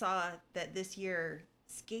I saw that this year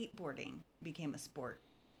skateboarding became a sport.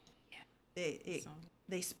 Yeah. So-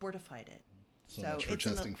 They sportified it. So, So much for it's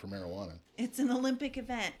an- testing for marijuana. It's an Olympic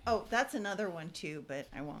event. Oh, that's another one too, but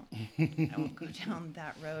I won't go down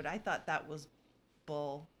that road. I thought that was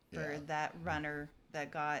bull for Yeah. that runner that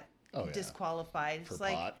got Oh, yeah. disqualified. For It's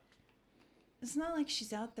like pot. it's not like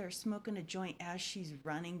she's out there smoking a joint as she's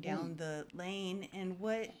running down the lane. And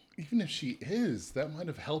what, Even if she is, that might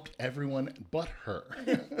have helped everyone but her.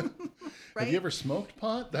 right? Have you ever smoked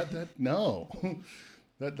pot? No.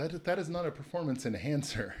 that is not a performance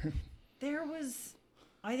enhancer. There was,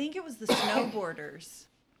 I think it was the snowboarders,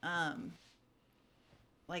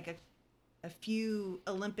 like a few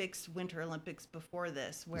Winter Olympics before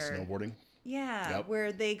this, The where snowboarding. yeah, Yep.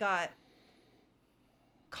 where they got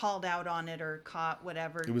called out on it or caught,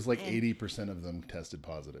 whatever. It was like and 80% of them tested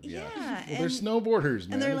positive. Yeah. Yeah, Well, they're and- snowboarders,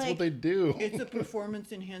 man. they're That's like, what they do. It's a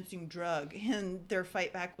performance enhancing drug, and their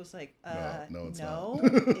fight back was like, No, it's no,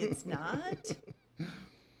 not." it's not.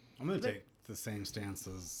 I'm going to take the same stance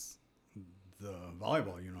as the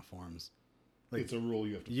volleyball uniforms. Like, It's a rule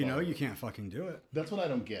you have to you know follow. you can't fucking do it. That's what I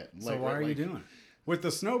don't get. So why are you doing it? With the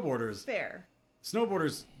snowboarders, Fair.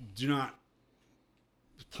 snowboarders do not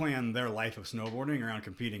plan their life of snowboarding around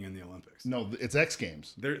competing in the Olympics. No, it's X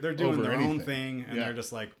Games. They're doing Over their own anything. thing, and Yeah. they're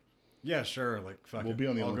just like, yeah, sure, like fuck We'll it. be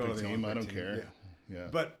on the I'll go Olympic to the team. I Olympic don't team. care. Yeah.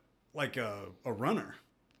 But like a runner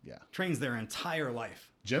Yeah. trains their entire life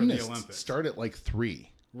for the Gymnasts Olympics. start at like 3.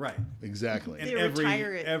 Right. Exactly. And They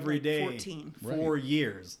retire at, every like, day 14. 4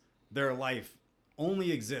 years, their life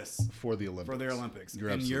only exists for the Olympics. for the Olympics. You're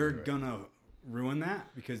and absolutely you're right. gonna ruin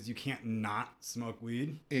that because you can't not smoke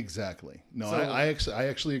weed. Exactly. No, So- I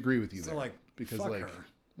actually agree with you So there. like, because fuck like, her.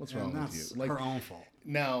 what's And wrong with that's you? Like, her own fault.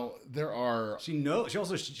 now there are, She knows.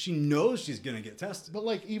 She knows she's gonna get tested. but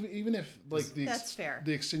like even if like That's fair.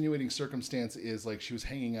 the extenuating circumstance is like she was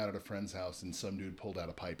hanging out at a friend's house and some dude pulled out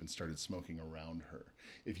a pipe and started smoking around her.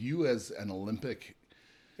 If you as an Olympic,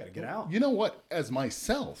 You gotta get out. you know what, as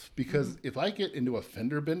myself, because if I get into a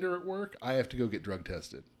fender bender at work, I have to go get drug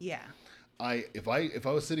tested. Yeah. If I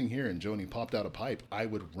was sitting here and Joni popped out a pipe, I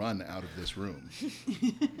would run out of this room.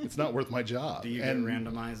 It's not worth my job. Do you And get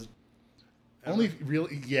randomized? only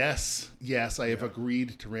really yes. I have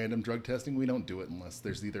agreed to random drug testing. We don't do it unless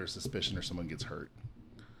there's either a suspicion or someone gets hurt.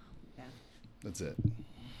 Yeah. That's it.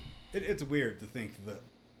 It's weird to think that,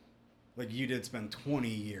 like, you did spend 20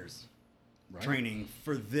 years Right? training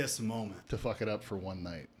for this moment. To fuck it up for one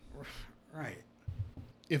night. Right.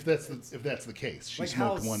 If that's the case, she Like,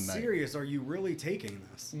 how smoked one night. serious are you really taking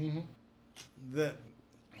this? That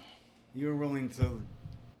you're willing to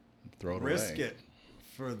Throw it risk away. it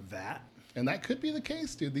for that? And that could be the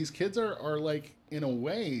case, dude. These kids are like, in a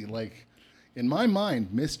way, like, in my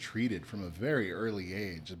mind, mistreated from a very early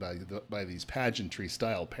age by these pageantry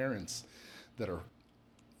style parents that are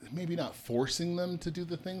maybe not forcing them to do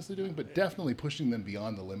the things they're doing, but definitely pushing them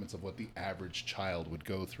beyond the limits of what the average child would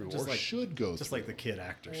go through should go through. Just like the kid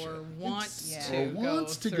actor shit. Or wants Yeah. to Or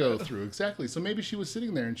wants to go through. Exactly. So maybe she was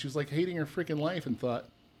sitting there and she was like hating her freaking life and thought,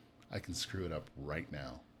 I can screw it up right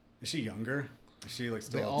now. Is she younger? Is she like They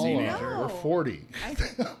still a all teenager? are. We're 40.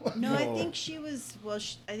 No, I think she was. Well,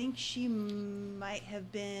 I think she might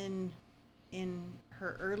have been in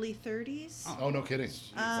her early 30s. Oh, no kidding.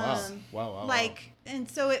 Wow. Like, and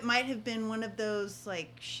so it might have been one of those, like,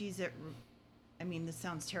 she's at, I mean, this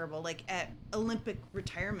sounds terrible, like at Olympic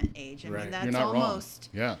retirement age. I Right. mean, that's You're not almost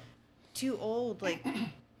wrong. Yeah. too old. Like,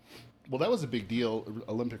 Well, that was a big deal.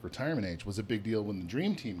 Olympic retirement age was a big deal when the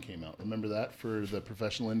Dream Team came out. Remember that for the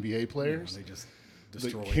professional NBA players? They just They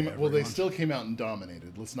destroyed well, they everyone. still came out and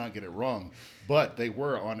dominated. Let's not get it wrong. But they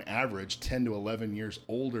were, on average, 10 to 11 years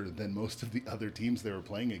older than most of the other teams they were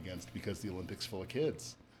playing against because the Olympics full of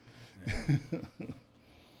kids. Yeah.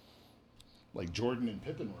 Like Jordan and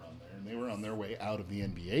Pippen were on there, and they were on their way out of the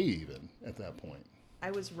NBA even at that point.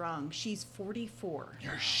 I was wrong. She's 44.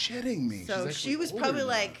 You're shitting me. So She's she actually was older probably than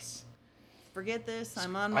like, us. forget this.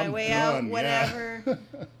 I'm on my I'm way done, out. Whatever. yeah.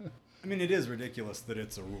 I mean, it is ridiculous that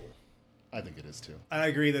it's a rule. I think it is too. I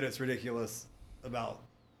agree that it's ridiculous about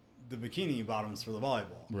the bikini bottoms for the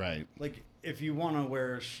volleyball. Right. Like, if you want to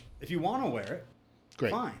wear it,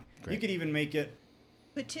 Great. fine. Great. You could even make it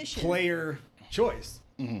Petition. player choice.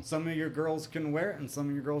 Mm-hmm. Some of your girls can wear it, and some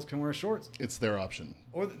of your girls can wear shorts, It's their option.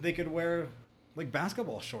 or they could wear like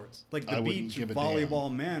basketball shorts. Like I the wouldn't beach give a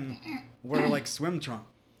volleyball men wear like swim trunk.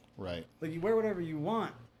 Right. Like, you wear whatever you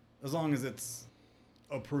want as long as it's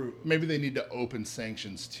approved. Maybe they need to open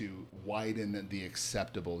sanctions to widen the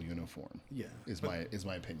acceptable uniform. Yeah, Is but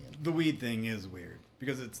my opinion. the weed thing is weird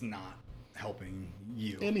because it's not helping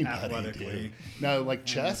you Anybody, athletically. dude. Now, like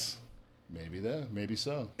chess, maybe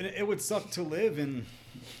so. And it would suck to live in.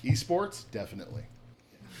 Esports, definitely.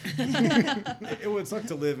 It would suck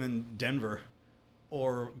to live in Denver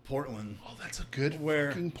or Portland. Oh, that's a good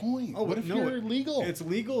Where- fucking point. Oh, what if no, you're legal It's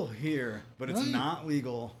legal here, but it's Right. not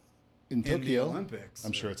legal in the Tokyo? Olympics.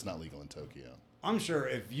 I'm sure it's not legal in Tokyo. I'm sure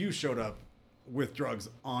if you showed up with drugs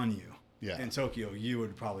on you Yeah. in Tokyo, you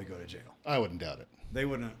would probably go to jail. I wouldn't doubt it. They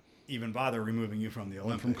wouldn't even bother removing you from the I'm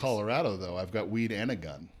Olympics. from Colorado, though. I've got weed and a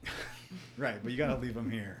gun. Right, but you got to leave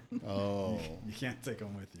them here. Oh, You can't take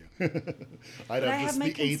them with you. I'd But I have have my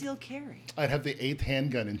the eighth. concealed carry. I'd have the 8th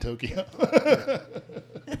handgun in Tokyo.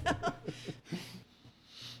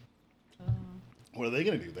 What are they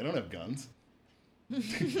gonna do? They don't have guns.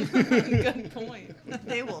 Good point.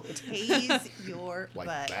 They will tase your Like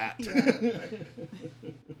butt. that.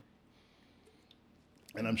 Yeah.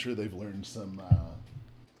 And I'm sure they've learned some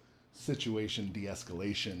situation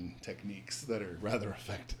de-escalation techniques that are rather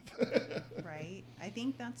effective. Right. I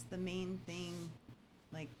think that's the main thing.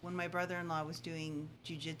 Like when my brother-in-law was doing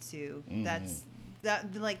jujitsu, that's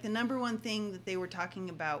like the number one thing that they were talking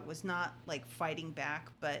about was not like fighting back,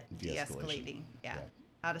 but De-escalation. de-escalating. Yeah. Yeah.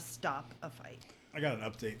 How to stop a fight. I got an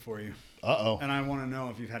update for you, Uh-oh. and I want to know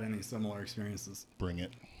if you've had any similar experiences. Bring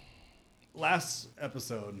it. Last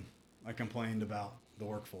episode, I complained about the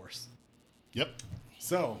workforce. Yep.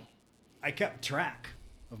 So, I kept track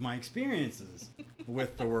of my experiences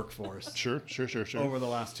with the workforce Sure. over the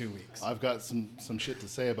last 2 weeks. I've got some shit to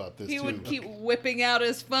say about this He too. would keep whipping out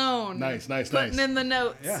his phone. Nice. Putting in the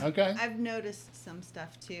notes. Yeah. Okay. I've noticed some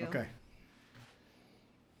stuff too. Okay.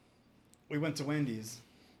 We went to Wendy's.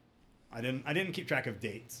 I didn't keep track of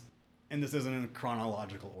dates, and this isn't in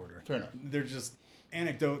chronological order. Fair enough. They're just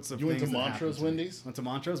anecdotes of You went things to that Montrose happened to me. Wendy's? Went to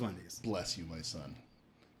Montrose Wendy's. Bless you, my son.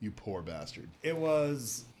 You poor bastard. It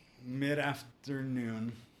was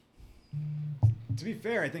mid-afternoon. To be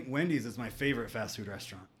fair, I think Wendy's is my favorite fast food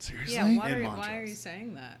restaurant. Seriously? Yeah, why In are Montrose. you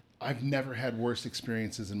saying that? I've never had worse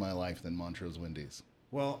experiences in my life than Montrose Wendy's.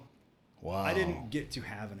 Well, Wow. I didn't get to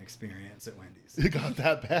have an experience at Wendy's. It got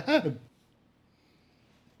that bad.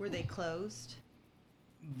 Were they closed?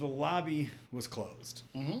 The lobby was closed,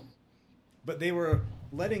 Mm-hmm. but they were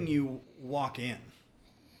letting you walk in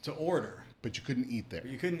to order, But you couldn't eat there.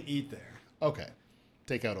 but you couldn't eat there. Okay.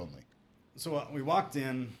 Takeout only. So we walked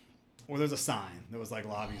in, or there's a sign that was like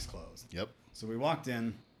lobby's closed. Yep. So we walked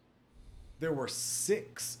in. There were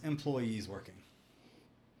 6 employees working.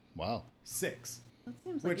 Wow. 6. That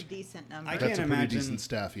seems like Which a decent number. I That's can't a pretty imagine decent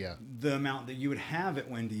staff, yeah. the amount that you would have at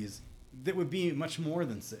Wendy's that would be much more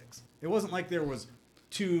than 6. It wasn't like there was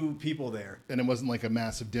 2 people there And it wasn't like a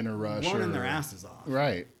massive dinner rush. running their asses off.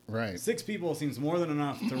 Right, right. 6 people seems more than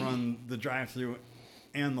enough to run the drive-through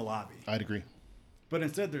and the lobby. I'd agree. But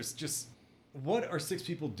instead, there's just, what are 6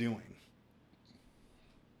 people doing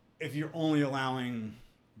if you're only allowing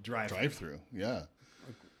drive-through? Drive-through, yeah.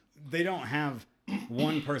 They don't have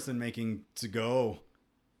one person making to-go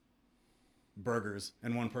burgers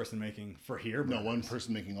and one person making for here burgers. No, one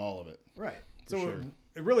person making all of it. Right. So sure.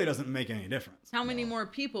 it really doesn't make any difference. How many more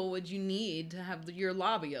people would you need to have your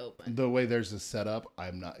lobby open? The way there's a setup,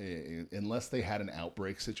 I'm not, unless they had an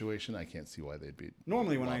outbreak situation, I can't see why they'd be.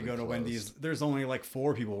 Normally, when I lobby go to closed. Wendy's, there's only like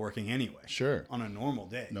 4 people working anyway. Sure. On a normal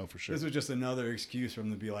day. No, for sure. This was just another excuse for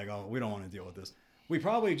them to be like, oh, we don't want to deal with this. We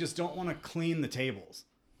probably just don't want to clean the tables.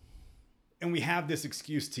 And we have this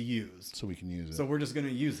excuse to use. So we can use it. So we're just going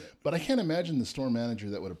to use it. But I can't imagine the store manager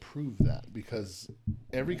that would approve that, because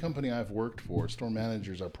every company I've worked for, store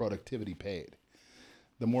managers are productivity paid.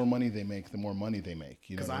 The more money they make, the more money they make.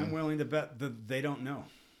 You know Because what I I'm mean? willing to bet that they don't know.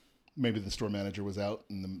 Maybe the store manager was out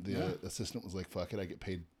and the Yeah. assistant was like, fuck it, I get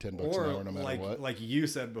paid $10 Or an hour no matter what. like you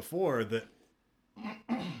said before, that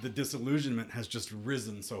the disillusionment has just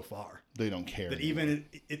risen so far. They don't care. That anymore. even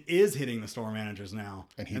it is hitting the store managers now.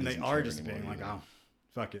 And he they doesn't are care just anymore being like, either. oh,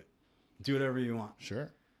 fuck it. Do whatever you want. Sure.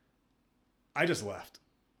 I just left.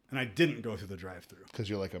 And I didn't go through the drive-through. Because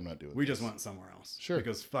you're like, I'm not doing We this. just went somewhere else. Sure.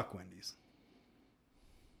 Because fuck Wendy's.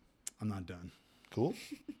 I'm not done. Cool.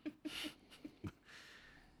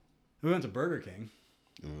 We went to Burger King.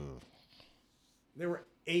 Ugh. There were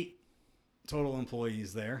 8 total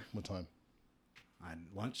employees there. What time? I had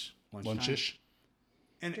lunchtime. Lunchish?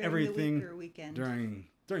 And During everything the week or weekend?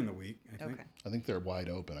 during the week, I think. Okay. I think they're wide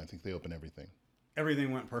open. I think they open everything.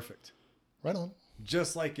 Everything went perfect. Right on.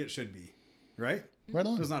 Just like it should be. Right? Right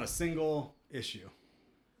on. There's not a single issue.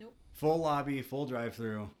 Nope. Full lobby, full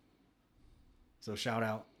drive-through. So shout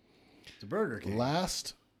out to Burger King.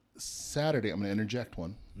 Last Saturday, I'm going to interject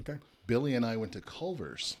one. Okay. Billy and I went to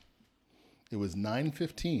Culver's. It was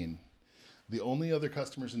 9:15. The only other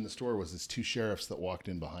customers in the store was these 2 sheriffs that walked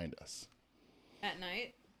in behind us. At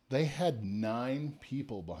night? They had 9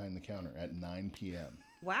 people behind the counter at 9 p.m.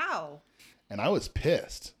 Wow. And I was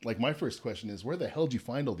pissed. Like, my first question is, where the hell did you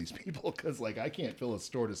find all these people? Because, like, I can't fill a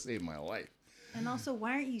store to save my life. And also,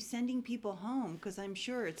 why aren't you sending people home? Because I'm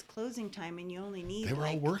sure it's closing time and you only need They were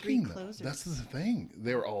like all working, 3 though. closers. That's the thing.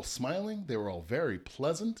 They were all smiling. They were all very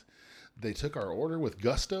pleasant. They took our order with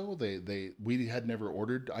gusto. We had never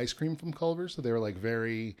ordered ice cream from Culver's, so they were like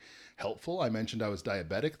very helpful. I mentioned I was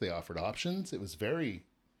diabetic. They offered options. It was very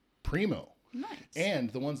primo. Nice.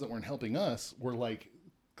 And the ones that weren't helping us were like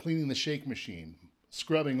cleaning the shake machine,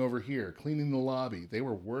 scrubbing over here, cleaning the lobby. They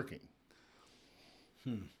were working.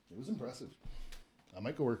 It was impressive. I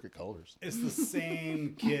might go work at Culver's. It's the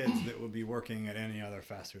same kids that would be working at any other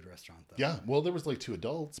fast food restaurant, though. Yeah, well, there was like 2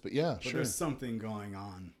 adults, but yeah, But sure. there's something going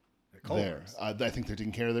on at There, Culver's. I think they're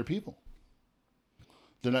taking care of their people.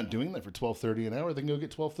 They're not doing that for $12.30 an hour. They can go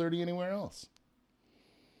get $12.30 anywhere else.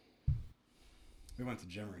 We went to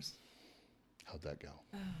Jimmers. How'd that go?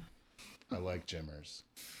 I like Jimmers.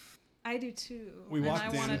 I do too. We and walked I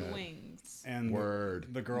in wanted and- wings. And Word.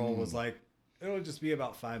 the girl was like, it'll just be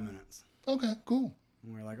about 5 minutes. Okay, cool.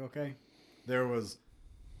 And we're like, okay. There was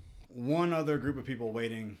one other group of people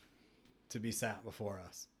waiting to be sat before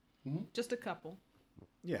us. Just a couple.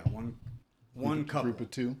 Yeah, one couple. Group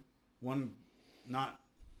of 2. One, not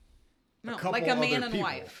No, couple like a man other and people.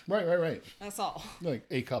 wife. Right. That's all. Like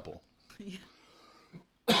a couple. Yeah.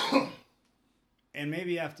 And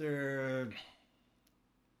maybe after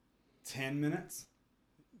 10 minutes,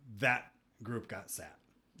 that group got sat.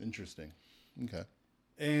 Interesting. Okay.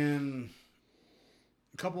 And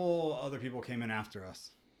a couple other people came in after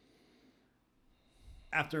us.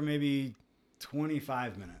 After maybe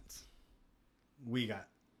 25 minutes, we got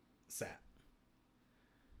sat.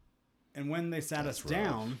 And when they sat That's us rough.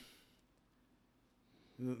 down,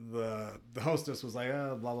 the hostess was like,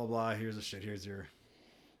 oh, blah, blah, blah. Here's the shit. Here's your...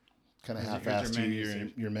 Kind of Here's your half-assed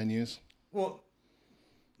menus. your menus. Well,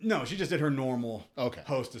 no, she just did her normal Okay.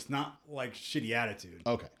 hostess, not like shitty attitude.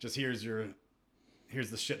 Okay. Just here's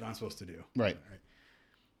the shit that I'm supposed to do. Right.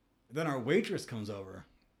 Then our waitress comes over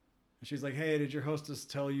and she's like, hey, did your hostess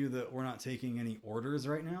tell you that we're not taking any orders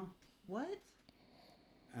right now? What?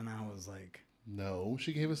 And I was like, No,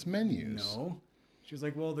 she gave us menus. no. She was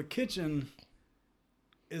like, well, the kitchen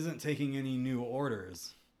isn't taking any new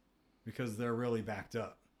orders because they're really backed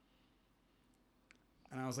up.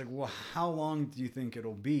 And I was like, well, how long do you think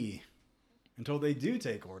it'll be until they do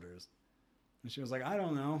take orders? And she was like, I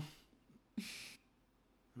don't know.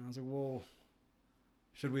 And I was like, well,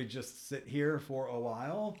 should we just sit here for a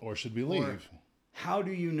while? Or should we leave? how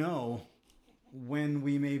do you know when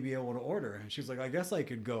we may be able to order? And she's like, I guess I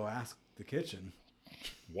could go ask the kitchen.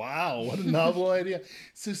 Wow, what a novel idea.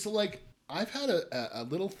 So like, I've had a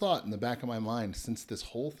little thought in the back of my mind since this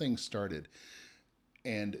whole thing started,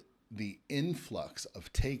 and the influx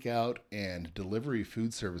of takeout and delivery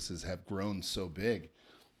food services have grown so big.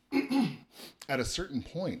 At a certain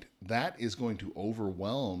point, that is going to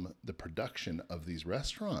overwhelm the production of these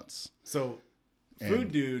restaurants. So And-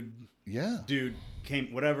 dude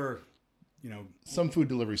came, whatever, Some food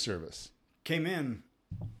delivery service. came in,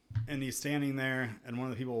 and he's standing there, and one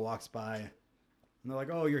of the people walks by, and they're like,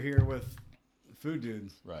 oh, you're here with food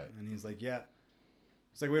dudes. Right. And he's like, yeah.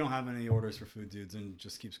 It's like, we don't have any orders for food dudes, and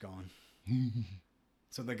just keeps going.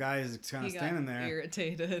 So the guy is kind of He standing got there.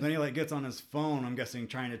 irritated. Then he like gets on his phone, I'm guessing,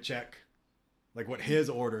 trying to check like what his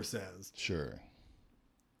order says. Sure.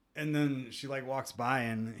 And then she like walks by,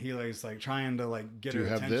 and he like is like trying to like get Do her you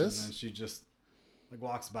have attention, this? and she just like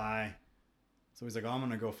walks by. So he's like, oh, I'm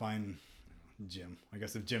gonna go find Jim. I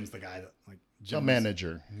guess if Jim's the guy that like Jim. A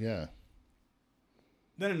manager. Yeah.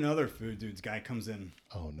 Then another food dude's guy comes in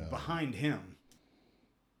Oh no. behind him,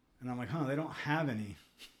 and I'm like, huh, they don't have any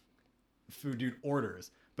food dude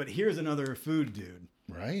orders. But here's another food dude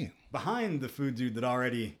Right. behind the food dude that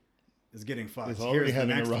already is getting fucked. Is already Here's the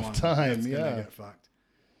having a next rough one time, that's gonna yeah. get fucked.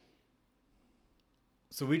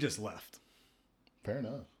 So we just left. Fair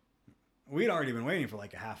enough. We'd already been waiting for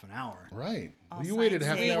like a half an hour. Right. All You waited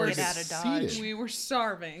half signs an say hour to get get out of Dodge. seated. We were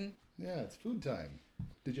starving. Yeah, it's food time.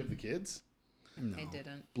 Did you have the kids? No. I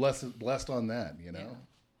didn't. Blessed on that, you know? Yeah.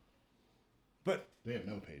 But, They have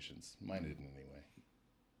no patience. Mine didn't anyway.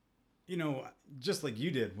 just like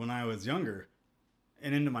you did when I was younger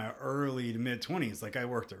and into my early to mid 20s, like I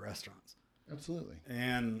worked at restaurants. Absolutely.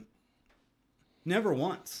 And never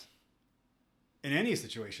once in any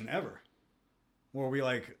situation ever were we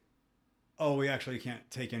like, oh, we actually can't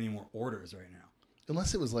take any more orders right now.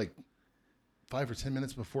 Unless it was like 5 or 10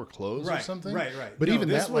 minutes before close or Right, something. right. But No, even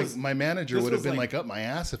this that, was- like, my manager this would have was been like- like up my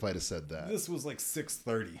ass if I'd have said that. This was like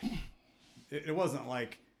 6:30. It wasn't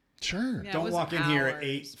like, Sure. Yeah, it don't was walk in here at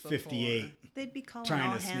hours 8:58. They'd be calling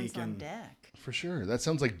Trying all to hands sneak on in. deck. For sure. That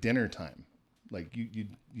sounds like dinner time. Like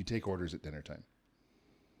you take orders at dinner time.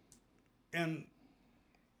 And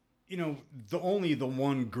the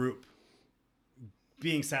one group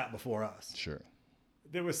being sat before us. Sure.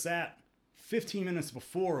 There was sat 15 minutes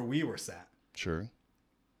before we were sat. Sure.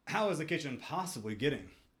 How is the kitchen possibly getting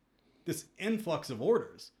this influx of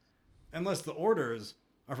orders unless the orders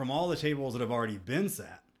are from all the tables that have already been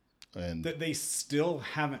sat And that they still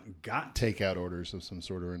haven't got to? takeout orders of some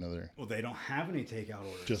sort or another. Well, they don't have any takeout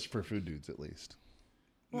orders. Just for food dudes, at least.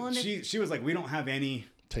 Well, and she was like, we don't have any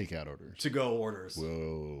Takeout orders. to-go orders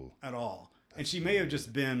Whoa. at all. And she may have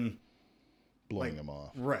just been Blowing like, them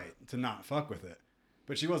off. right, to not fuck with it.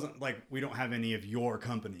 But she wasn't like, we don't have any of your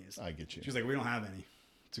companies. I get you. She was like, we don't have any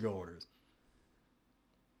to-go orders.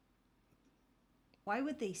 why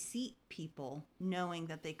would they seat people knowing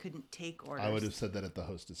that they couldn't take orders? I would have said that at the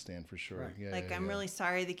hostess stand for sure. Right. Yeah, Like, yeah, I'm yeah. really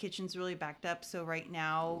sorry, the kitchen's really backed up. So right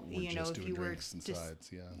now, We're just if doing you were drinks and just sides,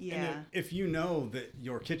 yeah. And yeah, if you know that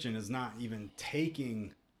your kitchen is not even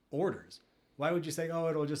taking orders, why would you say, oh,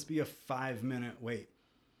 it'll just be a 5-minute wait?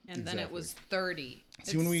 And then it Exactly. was 30.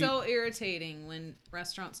 See, when It's we- so irritating when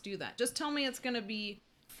restaurants do that. Just tell me it's going to be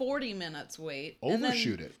 40 minutes wait. and then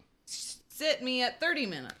Overshoot it. Sit me at 30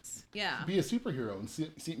 minutes. Yeah. Be a superhero and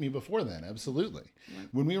seat me before then. Absolutely.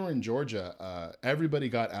 When we were in Georgia, everybody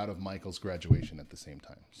got out of Michael's graduation at the same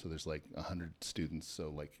time. So there's like 100 students. So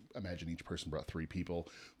like imagine each person brought 3 people.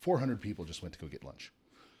 400 people just went to go get lunch.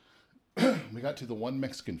 We got to the one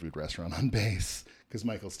Mexican food restaurant on base because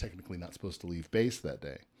Michael's technically not supposed to leave base that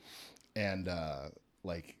day. And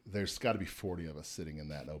like there's got to be 40 of us sitting in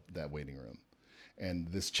that waiting room. And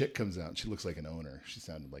this chick comes out and she looks like an owner. She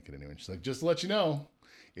sounded like it anyway. She's like, just to let you know,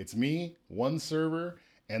 it's me, one server,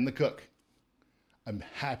 and the cook. I'm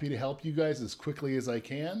happy to help you guys as quickly as I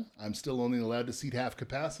can. I'm still only allowed to seat half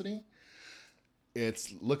capacity.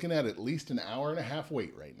 It's looking at least an hour and a half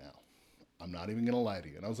wait right now. I'm not even going to lie to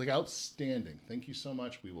you. And I was like, outstanding. Thank you so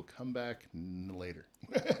much. We will come back later.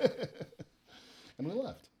 And we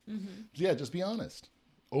left. Mm-hmm. So yeah, just be honest.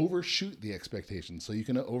 Overshoot the expectations so you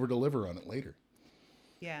can over-deliver on it later.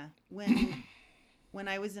 yeah. When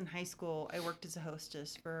I was in high school, I worked as a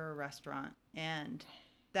hostess for a restaurant, and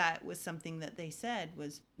that was something that they said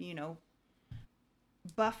was,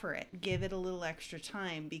 buffer it, give it a little extra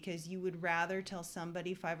time, because you would rather tell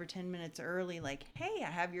somebody 5 or 10 minutes early, like, hey, I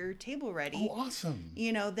have your table ready. Oh, awesome.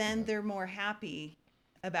 Then they're more happy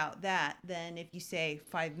about that than if you say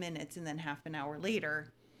 5 minutes and then half an hour later,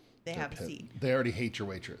 they have a seat. They already hate your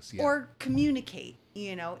waitress. Yeah. Or communicate,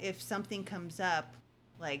 if something comes up,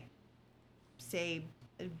 like say,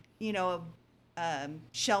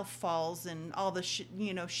 shelf falls and all the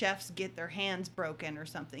chefs get their hands broken or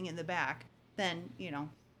something in the back, then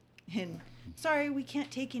and sorry, we can't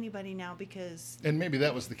take anybody now because. And maybe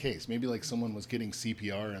that was the case. Maybe like someone was getting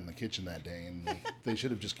CPR in the kitchen that day, and they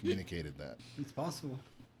should have just communicated that. It's possible.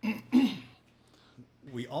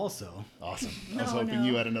 We also Awesome. I was hoping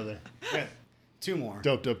you had another. had 2 more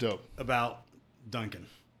Dope. about Dunkin'.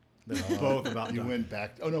 They're both about You Dunkin'. went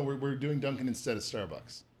back. Oh no, we're doing Dunkin' instead of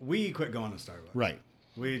Starbucks. We quit going to Starbucks. Right.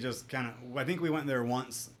 We just I think we went there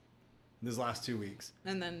once this last 2 weeks.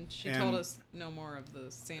 And then she And told us no more of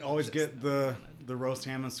the sandwiches. Always get that the roast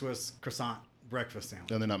ham and Swiss croissant breakfast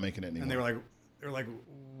sandwich. And they're not making it anymore. And they were like,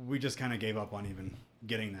 we just kind of gave up on even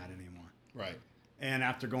getting that anymore. Right. And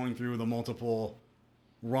after going through the multiple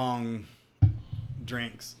wrong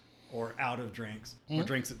drinks or out of drinks or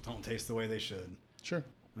drinks that don't taste the way they should, Sure.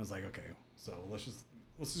 I was like, okay, so let's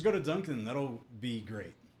just go to Dunkin'. That'll be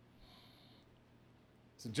great.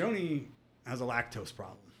 So Joni has a lactose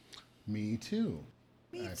problem. Me too.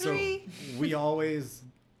 Me So three. we always,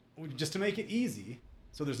 just to make it easy,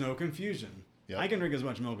 so there's no confusion. Yep. I can drink as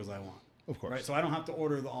much milk as I want. Of course. Right? So I don't have to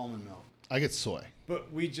order the almond milk. I get soy.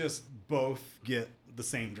 But we just both get the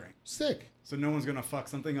same drink. Sick. So no one's going to fuck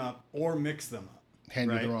something up or mix them up. Hand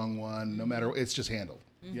right? you the wrong one. No matter. It's just handled.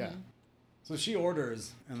 Yeah. So she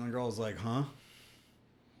orders, and the girl's like, huh?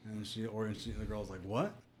 And the girl's like,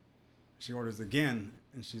 what? She orders again,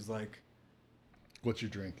 and she's like, What's your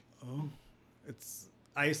drink? oh, it's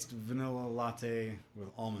iced vanilla latte with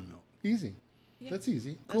almond milk. Easy. Yeah. That's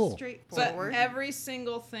easy. That's Cool. But straightforward. every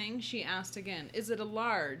single thing she asked again. Is it a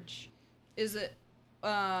large? Is it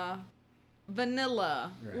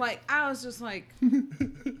vanilla? Right. Like, I was just like,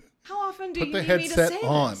 how often do Put you the need me to say headset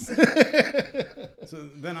on. this? So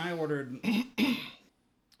then I ordered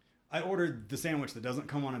the sandwich that doesn't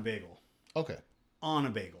come on a bagel. Okay. On a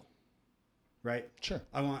bagel. Right? Sure.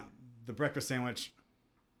 I want the breakfast sandwich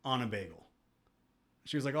on a bagel.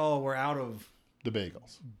 She was like, oh, we're out of The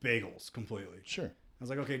bagels. bagels completely. Sure. I was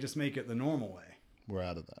like, okay, just make it the normal way. We're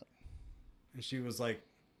out of that. And she was like,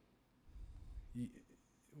 and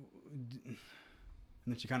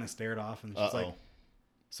then she kind of stared off and she's like,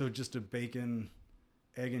 so just a bacon,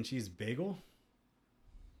 egg, and cheese bagel?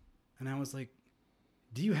 And I was like,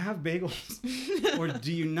 do you have bagels or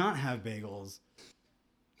do you not have bagels?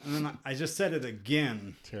 And then I just said it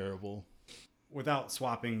again Terrible. without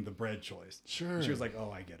swapping the bread choice. Sure. And she was like,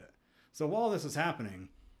 oh, I get it. So while this is happening,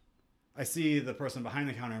 I see the person behind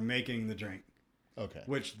the counter making the drink, Okay.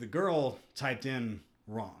 which the girl typed in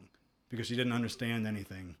wrong because she didn't understand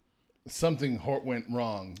anything. Something went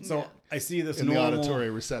wrong So I see this in the normal auditory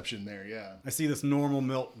reception there. Yeah. I see this normal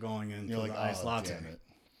milk going in You're for like, the iced oh, latte. damn it.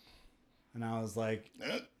 And I was like,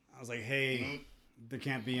 hey, there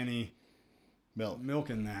can't be any Milk. milk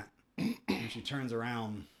in that. And she turns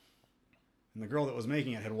around, and the girl that was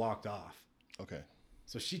making it had walked off. Okay.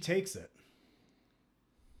 So she takes it,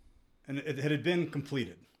 and it had been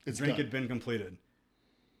completed. The It's drink done. had been completed.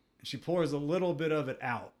 She pours a little bit of it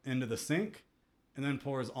out into the sink, and then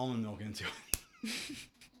pours almond milk into it.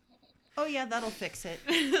 Oh yeah, that'll fix it.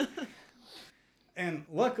 And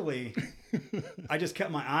luckily, I just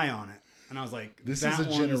kept my eye on it, and I was like, This that is a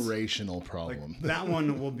one's- generational like, problem. that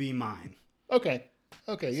one will be mine. Okay.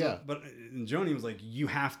 Okay. Yeah. But and Joni was like, you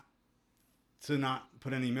have to not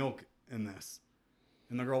put any milk in this.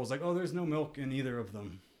 And the girl was like, oh, there's no milk in either of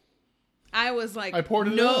them. I was like, I poured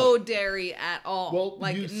it no out. dairy at all. Well,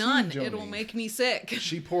 like you've none. seen It'll Joni. make me sick.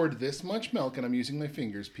 She poured this much milk, and I'm using my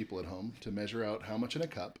fingers, people at home, to measure out how much in a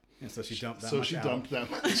cup. And so she dumped that So much she out. dumped that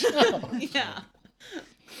much out. Yeah.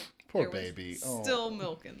 Poor There was baby. Oh. Still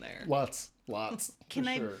milk in there. Lots. Can for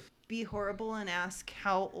I sure. be horrible and ask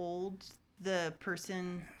how old the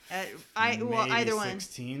person? Maybe Either one.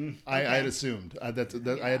 16. I Okay. had assumed. I had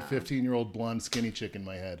Yeah. 15-year-old blonde skinny chick in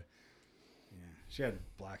my head. Yeah. She had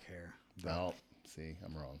black hair. Well, see,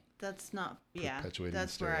 I'm wrong. That's not. Yeah, Perpetuating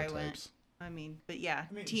that's where I went. stereotypes. I mean, but yeah,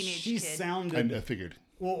 I mean, teenage she kid. sounded... I figured.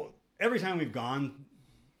 Well, every time we've gone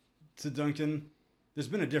to Dunkin', there's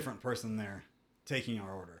been a different person there taking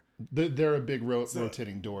our order. They're a big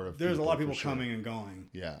rotating door of There's a lot of people for sure. coming and going.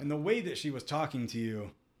 Yeah. And the way that she was talking to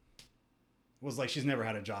you was like she's never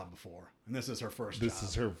had a job before. And this is her first job. This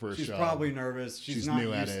is her first She's job. probably nervous. She's not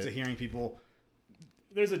new at used it. to hearing people.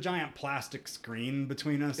 There's a giant plastic screen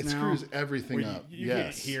between us It now. screws everything where up. You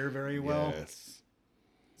Yes. can't hear very well. Yes.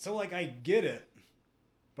 So, like, I get it,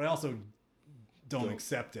 but I also don't Don't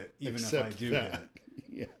accept it, even if I Accept do that. get it.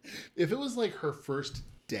 Yeah. If it was like her first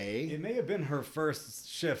day It may have been her first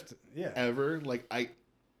shift. Yeah. ever. Like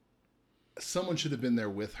someone should have been there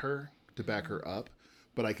with her to back her up,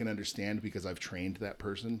 but I can understand because I've trained that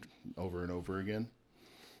person over and over again.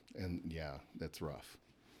 And yeah, that's rough.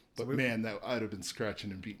 But man, that I'd have been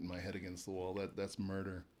scratching and beating my head against the wall. That's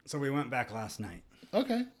murder. So we went back last night.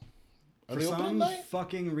 Okay. Are For they open at some night?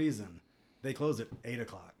 fucking reason, they close at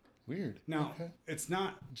 8:00. Weird. Now, Okay. it's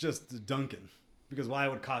not just Dunkin', because why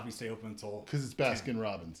would coffee stay open until... Because it's Baskin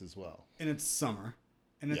Robbins as well. And it's summer,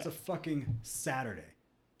 and it's Yeah. a fucking Saturday.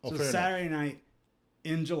 Oh, So fair enough. Saturday night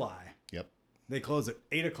in July, Yep. they close at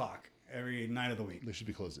 8:00 every night of the week. They should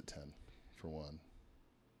be closed at 10 for one.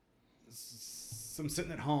 So I'm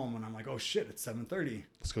sitting at home, and I'm like, oh shit, it's 7:30.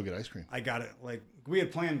 Let's go get ice cream. I got it. Like, we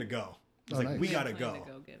had planned to go. It's like, nice. we We gotta Plan go.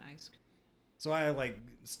 to go get ice cream. So I like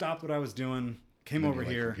stopped what I was doing, came And over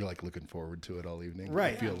you're here. Like, you're like looking forward to it all evening.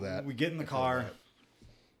 Right. I feel that. We get in the I feel car,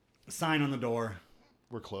 that. sign on the door,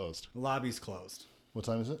 We're closed. the lobby's closed. What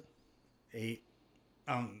time is it?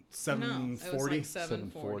 7:40.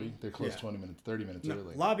 7:40. They're closed Yeah. 20 minutes, 30 minutes No,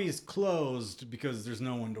 early. lobby's closed because there's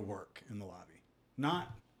no one to work in the lobby.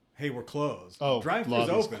 Not, hey, we're closed. Oh, drive-thru's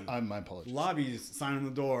lobby's- open. my apologies. Lobby's sign on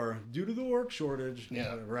the door due to the work shortage.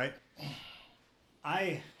 Yeah. Whatever, right?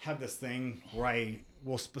 I have this thing where I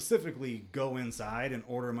will specifically go inside and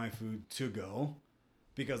order my food to go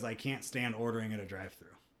because I can't stand ordering at a drive-thru.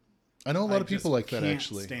 I know a lot I of people just like that can't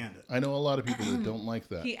actually. stand it. I know a lot of people that don't like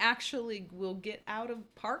that. He actually will get out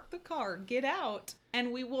of park the car, get out,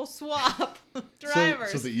 and we will swap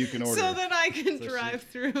drivers so that you can order. so that I can drive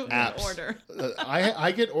through and Apps. order.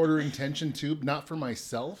 I get ordering tension too, not for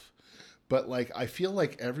myself, but like I feel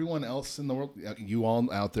like everyone else in the world, you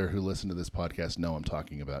all out there who listen to this podcast know I'm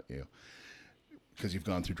talking about you because you've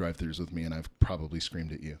gone through drive-thrus with me and I've probably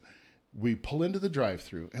screamed at you. We pull into the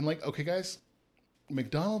drive-thru and like, okay, guys,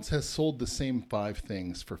 McDonald's has sold the same 5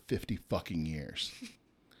 things for 50 fucking years.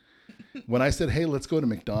 When I said, hey, let's go to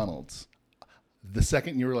McDonald's, the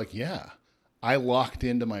second you were like, yeah, I locked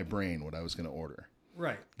into my brain what I was going to order.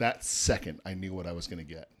 Right. That second, I knew what I was going to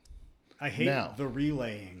get. I hate Now. the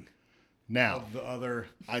relaying Now, of the other.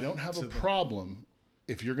 I don't have a problem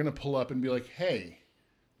if you're going to pull up and be like, hey,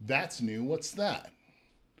 that's new. What's that?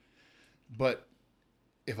 But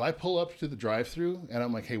if I pull up to the drive-thru and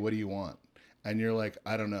I'm like, hey, what do you want? And you're like,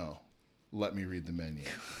 I don't know. Let me read the menu.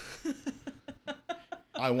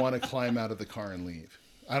 I want to climb out of the car and leave.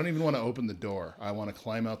 I don't even want to open the door. I want to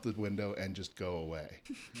climb out the window and just go away.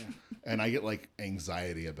 Yeah. And I get like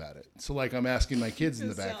anxiety about it. So like I'm asking my kids in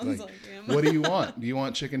the It back, sounds like, like him. what do you want? Do you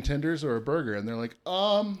want chicken tenders or a burger? And they're like,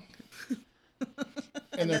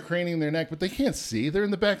 and they're craning their neck, but they can't see. They're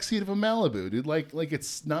in the back seat of a Malibu, dude. Like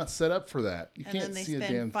it's not set up for that. You And can't then they see a damn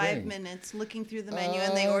spend 5 thing. minutes looking through the menu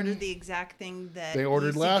and they ordered the exact thing that They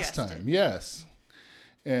ordered you last suggested. time, yes.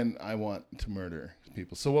 And I want to murder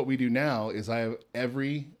people. So what we do now is I have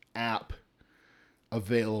every app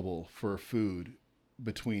available for food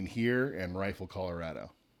between here and Rifle,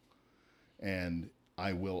 Colorado. And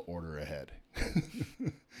I will order ahead.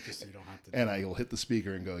 Just so you don't have to. And I will hit the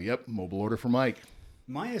speaker and go, yep, mobile order for Mike.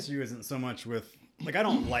 My issue isn't so much with, like, I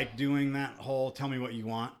don't like doing that whole tell me what you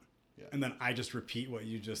want, and then I just repeat what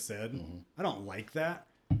you just said. I don't like that.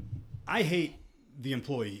 I hate the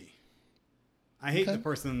employee. I hate Okay. the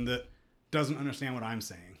person that doesn't understand what I'm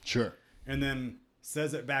saying Sure. and then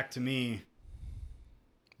says it back to me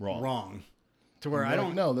Wrong. to where I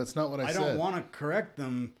don't No, that's not what I said. don't want to correct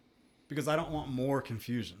them because I don't want more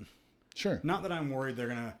confusion. Sure. Not that I'm worried they're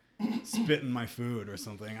going to spit in my food or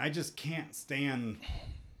something. I just can't stand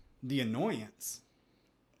the annoyance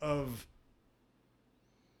of,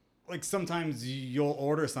 like, sometimes you'll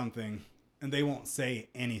order something and they won't say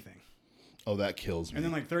anything. Oh, that kills me. And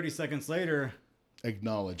then like 30 seconds later,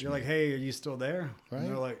 Acknowledge you're me. like, hey, are you still there? Right. And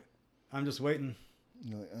they're like, I'm just waiting.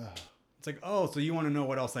 You're like, ugh. It's like, oh, so you want to know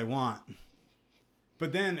what else I want.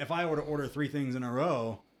 But then if I were to order 3 things in a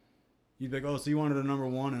row, you'd be like, oh, so you wanted a number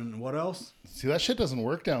 1 and what else? See, that shit doesn't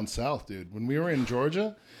work down south, dude. When we were in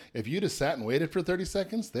Georgia, if you'd have sat and waited for 30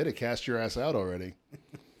 seconds, they'd have cast your ass out already.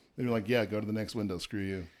 They'd be like, yeah, go to the next window. Screw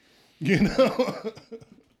you. You know?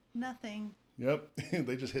 Nothing. Yep.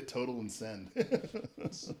 They just hit total and send.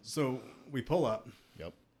 So we pull up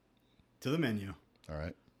Yep. to the menu. All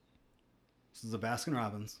right. This is a Baskin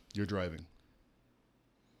Robbins. You're driving.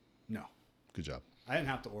 No, Good job. I didn't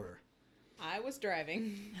have to order. I was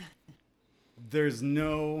driving. There's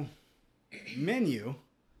no menu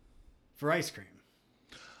for ice cream.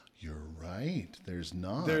 You're right. There's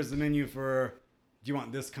not. There's the menu for, do you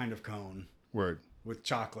want this kind of cone Word. with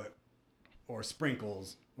chocolate or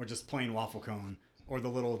sprinkles or just plain waffle cone or the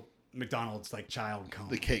little McDonald's like child cone.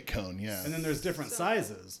 The cake cone, yeah. And then there's different So-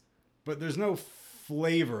 sizes, but there's no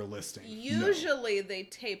flavor listing. Usually they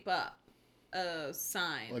tape up a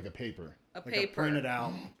sign, Like a paper. a Like a paper, printed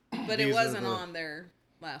out. but these it are wasn't the- on there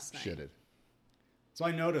last night. Shitted. So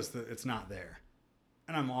I noticed that it's not there.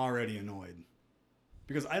 And I'm already annoyed.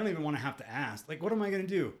 Because I don't even want to have to ask. Like, what am I going to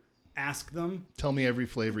do? Ask them? Tell me every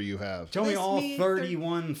flavor you have. Tell me List all me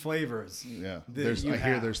 31 flavors. Yeah. that you I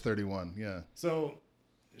hear have. there's 31. Yeah. So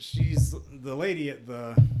she's the lady at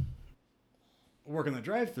the working the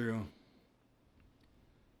drive-thru.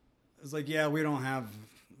 It's like, yeah, we don't have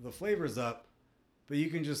the flavors up, but you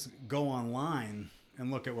can just go online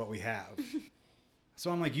and look at what we have. So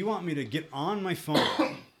I'm like, you want me to get on my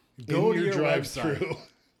phone, go In to your drive-thru. website,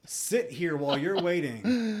 sit here while you're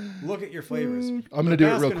waiting, look at your flavors. I'm going to do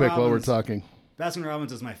it real quick while we're talking. Baskin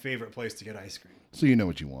Robbins is my favorite place to get ice cream. So you know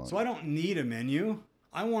what you want. So I don't need a menu.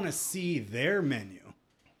 I want to see their menu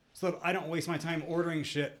so that I don't waste my time ordering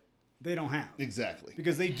shit they don't have. Exactly.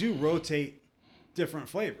 Because they do rotate different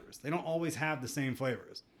flavors. They don't always have the same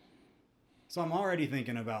flavors. So I'm already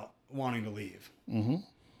thinking about wanting to leave. Mm-hmm.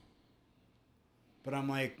 But I'm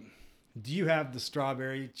like, do you have the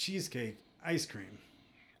strawberry cheesecake ice cream?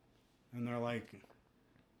 And they're like,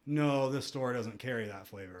 no, this store doesn't carry that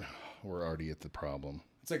flavor. We're already at the problem.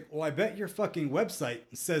 It's like, well, I bet your fucking website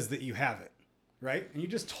says that you have it, right? And you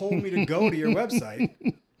just told me to go to your website.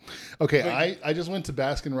 Okay, I just went to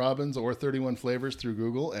Baskin Robbins or 31 Flavors through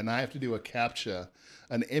Google, and I have to do a CAPTCHA,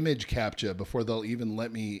 an image CAPTCHA, before they'll even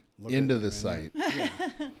let me into the site.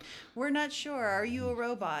 We're not sure. Are you a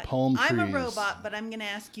robot? Palm I'm a trees. robot, but I'm going to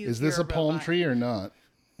ask you. Is if this you're a palm robot. tree or not?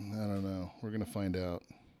 I don't know. We're going to find out.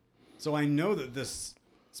 So I know that this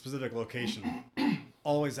specific location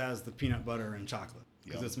always has the peanut butter and chocolate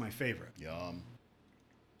because Yum. it's my favorite. Yum.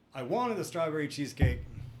 I wanted the strawberry cheesecake.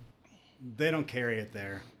 They don't carry it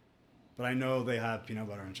there, but I know they have peanut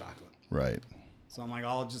butter and chocolate. Right. So I'm like,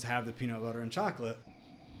 I'll just have the peanut butter and chocolate.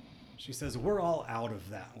 She says, we're all out of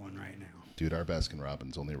that one right now. Dude, our Baskin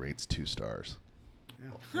Robbins only rates 2 stars. Yeah,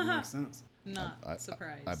 that makes sense. Not I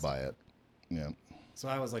surprised. I buy it. Yeah. So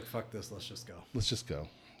I was like, fuck this, let's just go. Let's just go.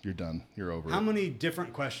 You're done. You're over How it. many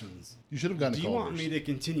different questions You should have gone to do you Culver's want me to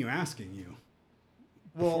continue asking you?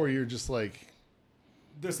 before you're just like,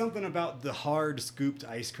 There's something about the hard scooped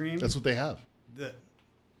ice cream that's what they have. that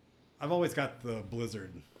I've always got the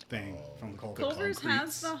Blizzard thing from Culver's. Culver's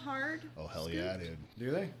concretes. has the hard. Oh, hell yeah, dude. Do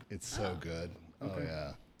they? It's so good. Oh, Okay.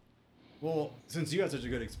 yeah. Well, since you had such a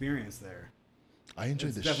good experience there, I enjoyed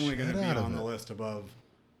it's the definitely shit going to be out of on the it. list above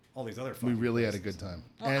all these other We fucking really had a places. good time.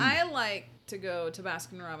 Well, and I like to go to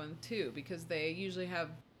Baskin Robbins too because they usually have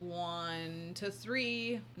 1 to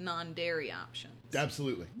 3 non-dairy options.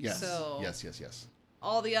 absolutely. Yes. So- yes.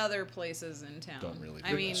 All the other places in town. Don't really I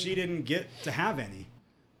do mean, She didn't get to have any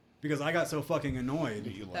because I got so fucking annoyed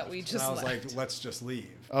You that left. we that just I was left. like, let's just leave.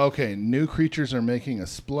 Okay, new creatures are making a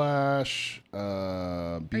splash.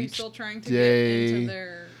 Are you Beach still trying to day. get into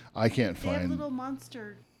their? I can't They have find. little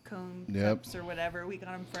monster cone Yep. cups or whatever. We got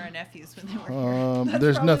them for our nephews when they were here. That's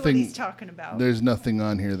there's probably nothing. what he's talking about. There's nothing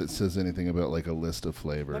on here that says anything about like a list of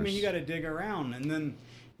flavors. I mean, you got to dig around, and then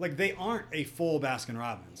like they aren't a full Baskin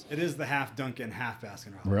Robbins. It is the half Dunkin', half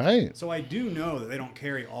Baskin Robbins. Right. So I do know that they don't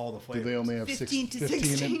carry all the Do flavors. they only have 15 to 15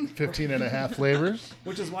 16. 15 and a half flavors?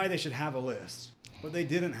 Which is why they should have a list. But they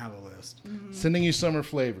didn't have a list. Sending you summer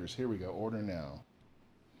flavors. Here we go. Order now.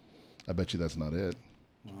 I bet you that's not it.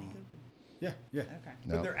 Yeah. Okay.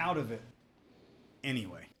 But No. they're out of it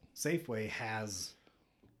anyway. Safeway has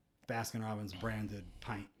Baskin Robbins branded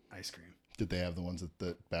pint ice cream. Did they have the ones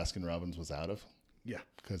that Baskin Robbins was out of? Yeah.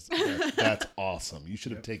 Because that's awesome. You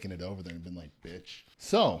should have taken it over there and been like, bitch.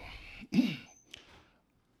 So,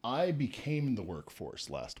 I became the workforce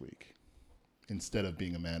last week instead of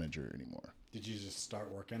being a manager anymore. Did you just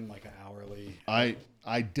start working like an hourly?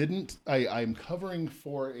 I didn't. I'm covering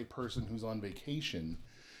for a person who's on vacation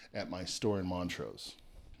at my store in Montrose,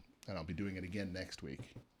 and I'll be doing it again next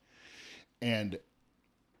week. And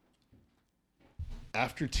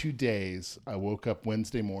after 2 days, I woke up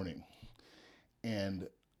Wednesday morning, and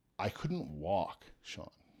I couldn't walk, Sean.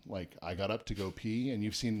 Like, I got up to go pee, and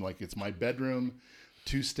you've seen, like, it's my bedroom,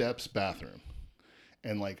 2 steps, bathroom,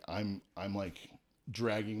 and like I'm like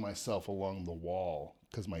dragging myself along the wall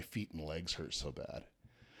because my feet and legs hurt so bad.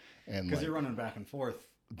 And Because like, you're running back and forth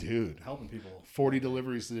dude, helping people 40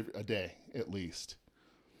 deliveries a day at least.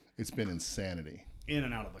 It's been insanity. in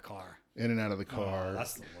and out of the car. In and out of the car,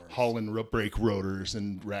 that's the worst. hauling brake rotors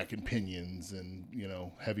and rack and pinions and,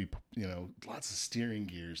 heavy, lots of steering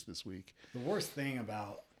gears this week. The worst thing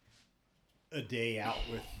about a day out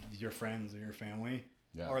with your friends or your family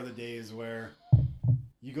Yeah. are the days where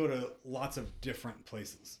you go to lots of different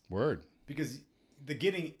places Word. because the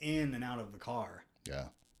getting in and out of the car Yeah.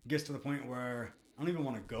 gets to the point where I don't even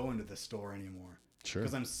want to go into the store anymore. Sure.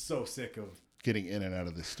 Because I'm so sick of Getting in and out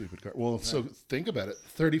of this stupid car. Well, so think about it.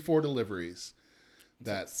 34 deliveries.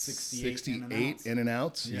 That's 68 in and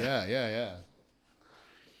outs. Yeah. Yeah.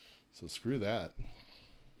 So screw that.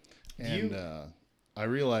 And I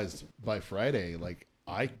realized by Friday, like,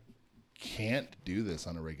 I can't do this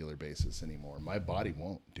on a regular basis anymore. My body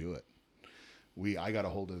won't do it. I got a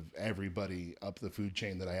hold of everybody up the food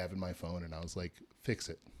chain that I have in my phone, and I was like, fix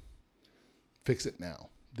it. Fix it now.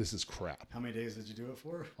 This is crap. how many days did you do it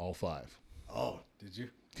for? All 5. Oh, did you?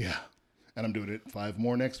 Yeah. And I'm doing it 5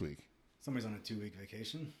 more next week. Somebody's on a 2-week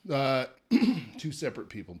vacation. 2 separate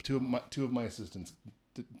people. Two of my assistants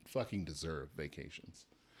fucking deserve vacations.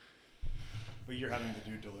 But you're having to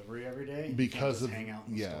do delivery every day? You can't Because just of hang out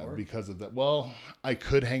in the store? because of that. Well, I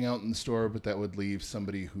could hang out in the store, but that would leave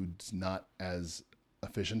somebody who's not as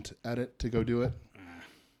efficient at it to go do it.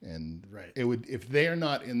 And Right. it would, if they're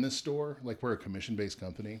not in the store, like we're a commission-based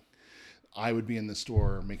company, I would be in the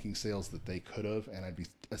store making sales that they could have, and I'd be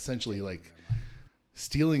essentially like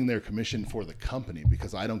stealing their commission for the company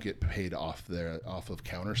because I don't get paid off of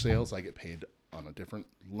counter sales. I get paid on a different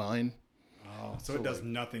line. Oh, so it does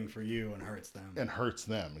nothing for you and hurts them. And hurts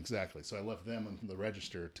them, exactly. So I left them on the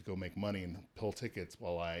register to go make money and pull tickets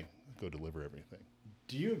while I go deliver everything.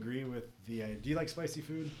 Do you agree with do you like spicy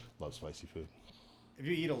food? Love spicy food. If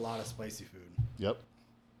you eat a lot of spicy food, Yep.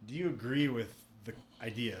 do you agree with the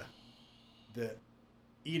idea that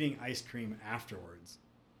eating ice cream afterwards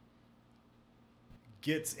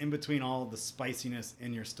gets in between all the spiciness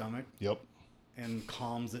in your stomach Yep. and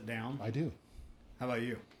calms it down? I do. How about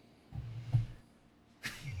you?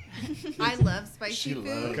 I love spicy She food.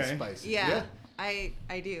 loves Okay. spicy. Yeah, I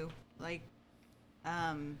do. Like,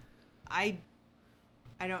 I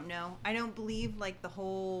don't know. I don't believe like the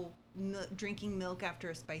whole drinking milk after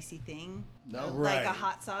a spicy thing. No. Like Right. a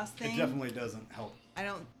hot sauce thing. It definitely doesn't help. I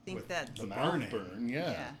don't think with that's The burning. mouth burn,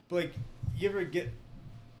 yeah. yeah. But like, you ever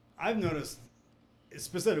I've noticed,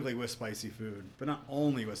 specifically with spicy food, but not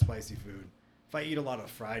only with spicy food, if I eat a lot of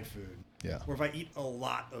fried food, Yeah. or if I eat a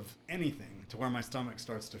lot of anything to where my stomach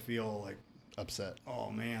starts to feel like, Upset.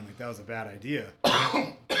 oh man, like that was a bad idea.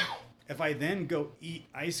 If I then go eat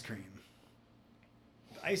ice cream,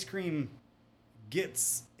 the ice cream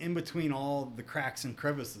gets in between all the cracks and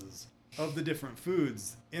crevices of the different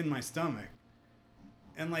foods in my stomach.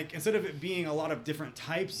 And like, instead of it being a lot of different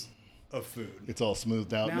types of food, It's all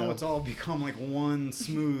smoothed out now. now it's all become like one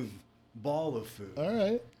smooth ball of food. All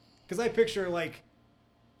right. Because I picture like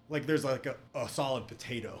there's like a solid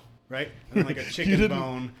potato, right? And then like a You chicken didn't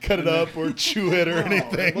bone. cut it and then- up or chew it or No,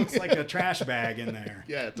 anything. It looks like a trash bag in there.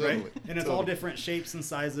 Yeah, right? totally, And it's all totally. different shapes and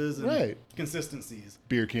sizes and Right. consistencies.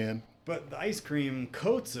 Beer can. But the ice cream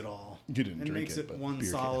coats it all. You didn't and drink makes it, it but one beer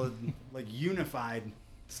can. solid, like unified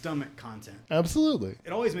stomach content. Absolutely.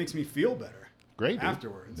 It always makes me feel better. Great. Dude.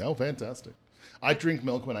 Afterwards. No, fantastic. I drink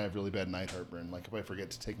milk when I have really bad night heartburn, like if I forget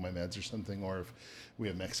to take my meds or something, or if we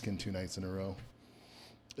have Mexican 2 nights in a row.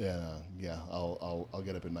 Yeah, I'll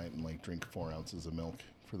get up at night and like drink 4 ounces of milk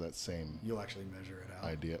for that same You'll actually measure it out.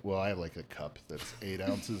 idea. Well, I have like a cup that's 8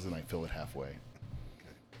 ounces and I fill it halfway.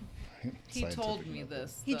 He told Scientific me method.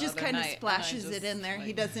 this. He the just other kind of night, and I splashes it just, in there. He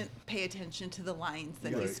like- doesn't pay attention to the lines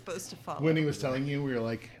that Right. he's supposed to follow. When he was telling you, we were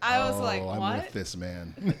like, I was like, I'm what? with this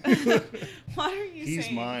man. Why are you He's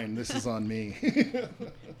saying? mine. This is on me.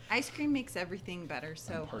 Ice cream makes everything better,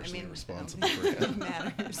 so I partially mean, responsible I don't for think it. it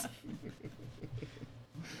matters.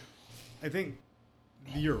 I think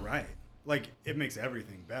you're right. Like, it makes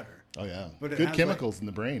everything better. Oh yeah, But it good has, chemicals in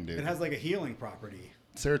the brain, dude. It has like a healing property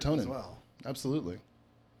Serotonin as well. Absolutely.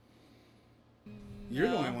 You're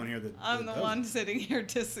the No. only one here that I'm the doesn't. one sitting here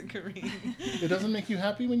disagreeing. It doesn't make you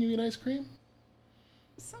happy when you eat ice cream.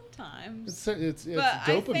 Sometimes. It's But I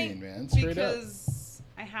dopamine, think man. Straight up. because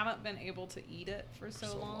I haven't been able to eat it for so,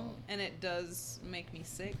 So long, long. and it does make me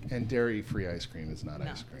sick. And dairy-free ice cream is not, Not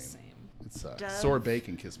ice the cream. same. It sucks. Dove Sorbet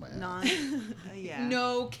can kiss my ass. Non, yeah.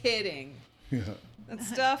 No kidding. Yeah, That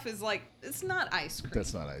stuff is like, it's not ice cream.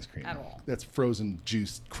 that's not ice cream At all. That's frozen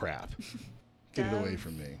juice crap. Get it away Dove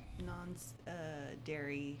from me.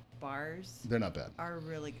 dairy bars They're not bad. are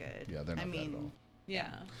really good. Yeah, they're not I bad at mean, all.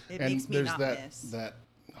 Yeah. it And makes me there's not that miss. that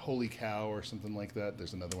holy cow or something like that.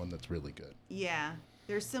 There's another one that's really good, Yeah,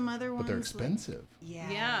 there's some other ones. but they're like- expensive.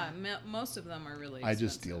 yeah. Yeah. Most of them are really I expensive.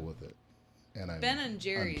 just deal with it, and I'm Ben and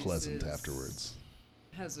Jerry's unpleasant is- afterwards.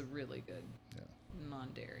 Has a really good. Yeah.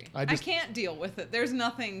 non-dairy. I I can't deal with it. There's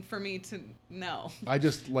nothing for me to know. I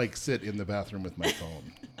just like sit in the bathroom with my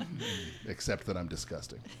phone, except that I'm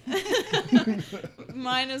disgusting.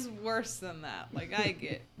 Mine is worse than that. Like, I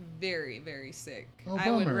get very, very sick. Oh, I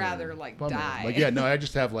would bummer. rather like Bummer. die. Like, yeah, no, I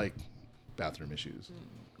just have like bathroom issues.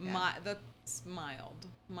 That's mild.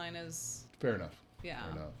 Mine is Fair enough. yeah.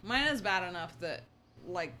 Fair enough. Mine is bad enough that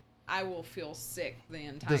like I will feel sick the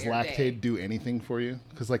entire Does day. Lactaid do anything for you?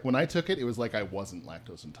 Because like when I took it, it was like I wasn't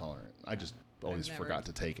lactose intolerant. I just always never forgot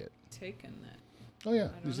to take it. Taken it. Oh yeah,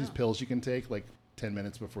 don't there's these know. pills you can take like 10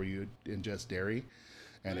 minutes before you ingest dairy,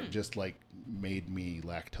 and it just like made me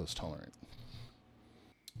lactose tolerant.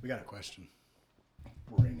 We got a question.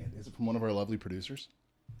 Bring it. Is it from one of our lovely producers?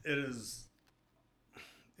 It is.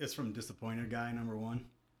 It's from Disappointed Guy #1,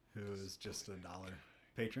 who is just a $1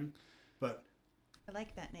 patron, but I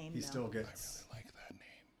like that name. he though. still I gets really like that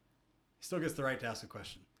name. he still gets the right to ask a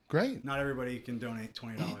question. Great. Not everybody can donate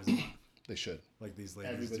 $20 a month They should. like these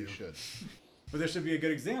ladies Everybody do. should. But there should be a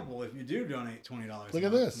good example if you do donate $20. Look a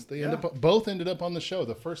at month. this. They Yeah. both ended up on the show.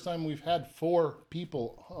 The first time we've had 4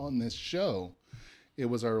 people on this show, it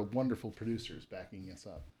was our wonderful producers backing us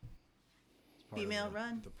up. It's part of Female the-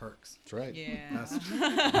 run. The perks. That's right. Yeah.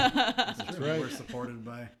 That's right. We're supported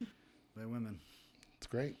by women. It's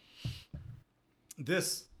great.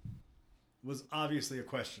 This was obviously a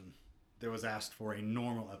question that was asked for a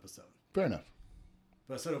normal episode. Fair enough.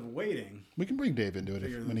 But instead of waiting, We can bring Dave into I it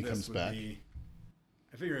figured when he this comes would back.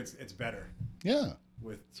 I figure it's better Yeah.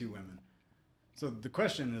 with 2 women. So the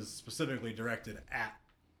question is specifically directed at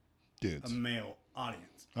a Dudes. male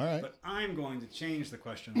audience. All right. But I'm going to change the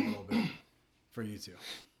question a little bit for you two.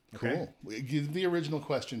 Okay? Cool. Give the original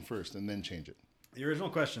question first and then change it. The original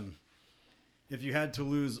question, if you had to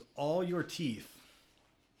lose all your teeth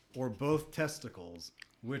or both testicles,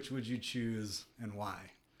 which would you choose and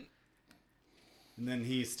why? And then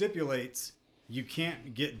he stipulates you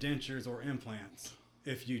can't get dentures or implants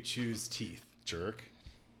if you choose teeth. Jerk.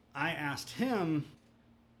 I asked him,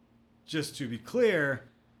 just to be clear,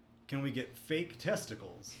 can we get fake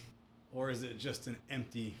testicles or is it just an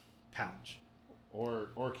empty pouch? Or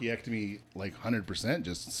orchiectomy like 100%,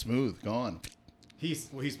 just smooth, gone. He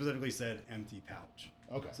specifically said empty pouch.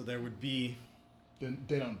 Okay. So there would be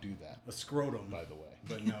They don't do that, a scrotum, by the way.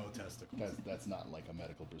 but no testicles. That's not like a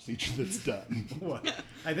medical procedure that's done. What?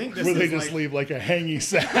 I think this Where they is just like, leave like a hangy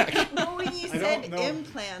sack. Well, when you I said don't know.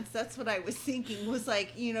 implants, that's what I was thinking. Was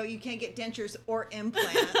like, you can't get dentures or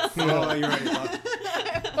implants. Oh, you're right.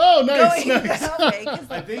 Oh, nice, Going nice. that way,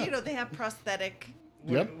 because I think- they have prosthetic.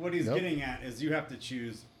 Yep, What he's yep. getting at is you have to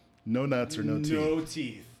choose No nuts or no teeth. no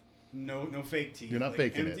teeth, no fake teeth. You're not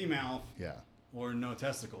faking empty it. mouth Yeah. or no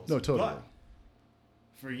testicles. No, totally. But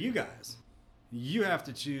for you guys, you have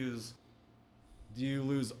to choose: do you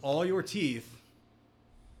lose all your teeth,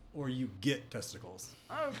 or you get testicles?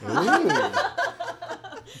 Ooh.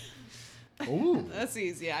 Ooh. That's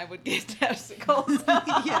easy. I would get testicles.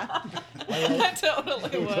 Yeah. I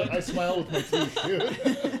totally would. I smile with my teeth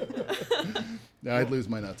too. Yeah, I'd lose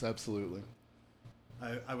my nuts, absolutely.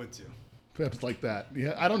 I would too. Perhaps like that.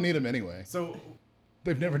 Yeah, I don't need them anyway. So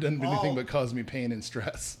They've never done anything All- but cause me pain and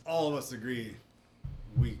stress. all of us agree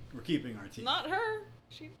we're keeping our teeth. Not her.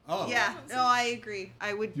 She. Oh Yeah. No, I agree.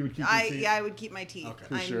 I would. You would keep your teeth? Yeah, I would keep my teeth. Okay.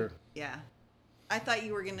 For sure. Yeah. I thought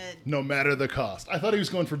you were gonna. No matter the cost. I thought he was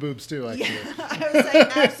going for boobs too, actually. Yeah. I was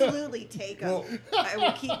like, absolutely take them. Well- I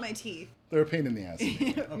will keep my teeth. They're a pain in the ass. to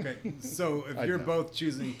me. Okay, so if I you're know. both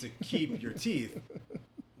choosing to keep your teeth,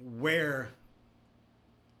 where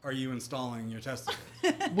are you installing your testicles?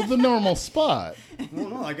 Well, the normal spot. Well,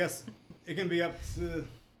 no, I guess it can be up to.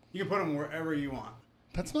 You can put them wherever you want.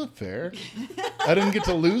 That's not fair. I didn't get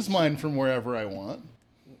to lose mine from wherever I want.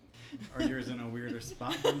 Are yours in a weirder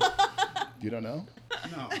spot? than- You don't know?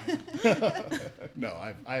 No, No,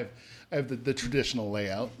 I have the traditional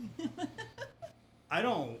layout. I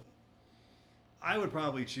don't. I would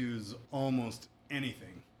probably choose almost anything.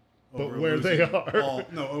 But over where they losing are.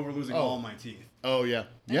 over losing Oh. all my teeth. Oh yeah, And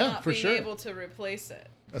yeah, not for being sure. able to replace it.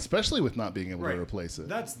 Especially with not being able Right. to replace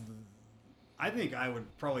it. I think I would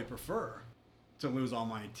probably prefer to lose all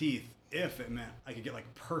my teeth if it meant I could get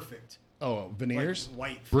like perfect Oh, veneers. like,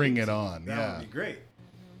 white. Bring fake it teeth. on. That Yeah, would be great.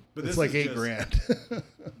 But it's this like is just $8,000.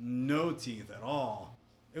 no teeth at all.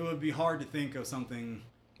 It would be hard to think of something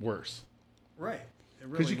Worse, right. It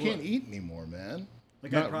really because you would. can't eat anymore, man.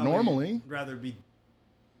 Like Not I'd probably normally. rather be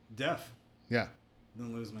deaf Yeah,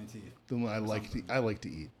 than lose my teeth. then I like to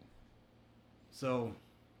eat. So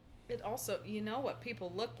It also, you know what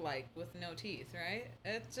people look like with no teeth, right?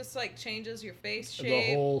 It just like changes your face The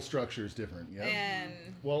shape. whole structure is different. Yeah. And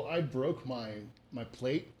Well, I broke my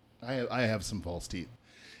plate I have some false teeth.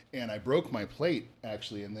 And I broke my plate,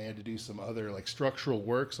 actually, and they had to do some other, like, structural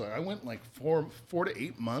work. So I went, like, 4 to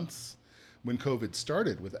 8 months when COVID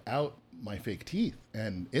started without my fake teeth.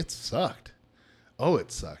 And it sucked. Oh,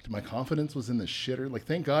 it sucked. My confidence was in the shitter. Like,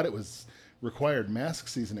 thank God it was required mask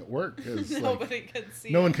season at work. 'Cause, Nobody could see.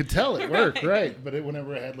 no one could tell at work, right? But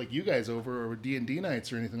whenever I had, like, you guys over or D&D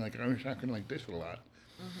nights or anything like that, I was talking like this a lot.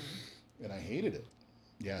 Mm-hmm. And I hated it.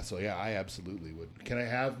 Yeah, so, yeah, I absolutely would. Can I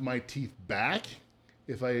have my teeth back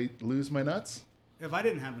if I lose my nuts? If I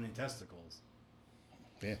didn't have any testicles,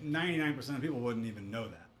 Yeah. 99% of people wouldn't even know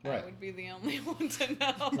that. I would be the only one to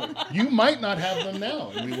know. You might not have them now,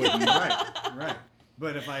 and we wouldn't Right.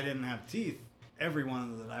 But if I didn't have teeth,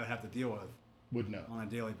 everyone that I would have to deal with would know. on a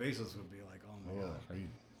daily basis would be like, oh my God. Are you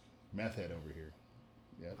meth head over here?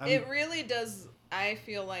 Yeah. It really does. I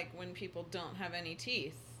feel like when people don't have any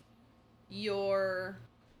teeth, your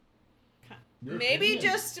maybe opinion.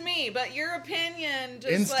 just me, but your opinion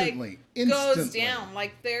just Instantly. goes down.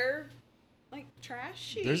 Like they're like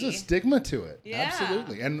trashy. There's a stigma to it. Yeah.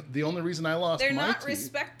 Absolutely. And the only reason I lost They're my not teeth,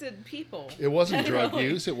 respected people. it wasn't drug generally.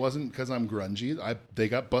 use. It wasn't because I'm grungy. They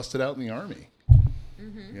got busted out in the Army.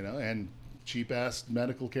 Mm-hmm. You know, and cheap-ass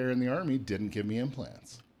medical care in the Army didn't give me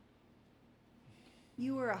implants.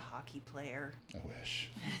 You were a hockey player. I wish.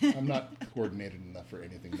 I'm not coordinated enough for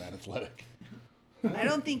anything that athletic. I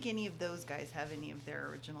don't think any of those guys have any of their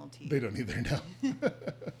original teeth. They don't either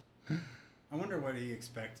now. I wonder what he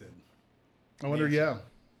expected. I wonder, yeah,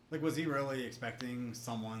 Like, was he really expecting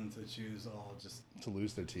someone to choose, just to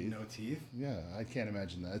lose their teeth. no teeth? Yeah, I can't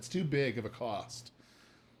imagine that. It's too big of a cost.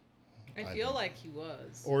 I I feel think. like he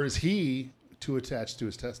was. Or is he too attached to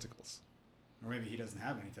his testicles? Or maybe he doesn't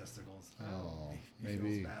have any testicles. Oh, He maybe.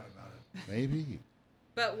 feels bad about it. Maybe.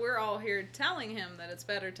 But we're all here telling him that it's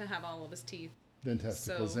better to have all of his teeth. Then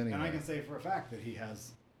testicles So- anyway. And I can say for a fact that he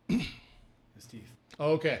has his teeth.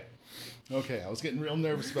 Okay. I was getting real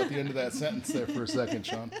nervous about the end of that sentence there for a second,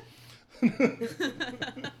 Sean.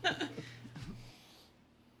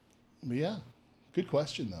 But yeah, good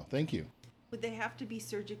question though. Thank you. Would they have to be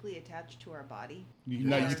surgically attached to our body? You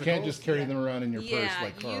Testicles? can't just carry Yeah. them around in your Yeah, purse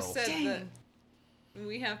like Carl. you said Dang. that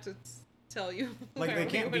we have to tell you Like where they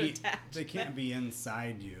we can't would be attach they can't them. be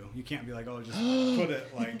inside you. You can't be like, just put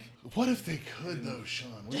it like What if they could though,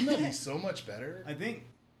 Sean? Wouldn't that be so much better? I think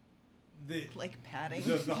the Like padding?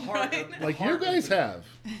 the heart of, the Like you heart of guys the- have.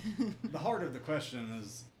 the heart of the question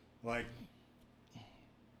is like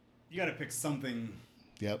you got to pick something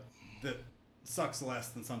Yep, that sucks less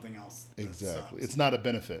than something else. That exactly. sucks. It's not a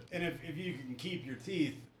benefit. And if you can keep your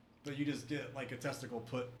teeth, but you just get like a testicle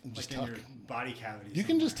put Just like in tuck. your body cavity. You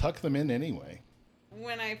can just somewhere. tuck them in anyway.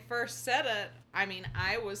 When I first said it, I mean,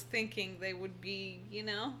 I was thinking they would be, It's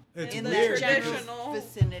in In the weird the general traditional.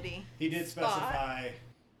 vicinity. He did spot. specify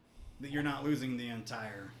that you're not losing the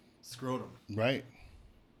entire scrotum. Right.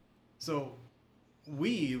 So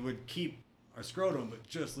we would keep our scrotum, but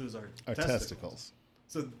just lose our Our testicles.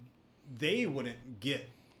 So they wouldn't get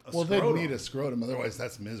a Well, scrotum. they'd need a scrotum, otherwise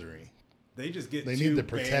that's misery. They just get They two need the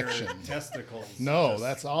bare protection. testicles. No, just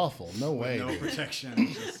that's awful. No with way. no dude. protection.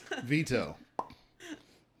 Just- Veto.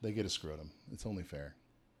 They get a scrotum. It's only fair.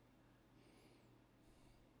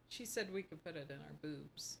 She said we could put it in our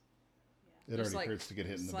boobs. It Just already hurts to get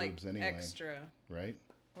hit in the It's boobs anyway, Extra. right?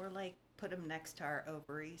 Or like put them next to our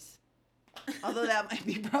ovaries. Although that might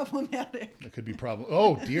be problematic. That could be problem.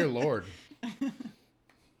 Oh dear lord.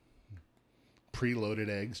 Preloaded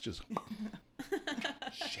eggs, just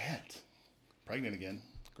shit. Pregnant again.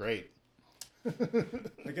 Great.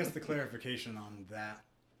 I guess the clarification on that,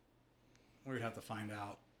 we would have to find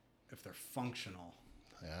out if they're functional.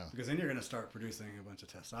 Yeah. Because then you're going to start producing a bunch of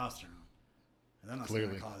testosterone. And then that's going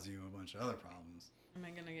Clearly. to cause you a bunch of other problems. Am I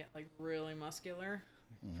gonna get like really muscular?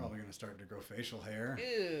 You're probably going to start to grow facial hair.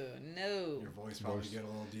 Ew, no. Your voice probably Voice. get a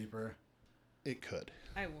little deeper. It could.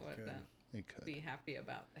 I wouldn't It could. be happy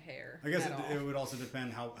about the hair. I guess at all. it would also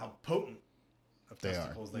depend how potent of They are.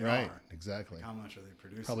 testicles they Right. are. Exactly. Like how much are they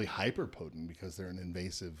producing? Probably hyper potent because they're an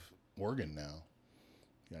invasive organ now.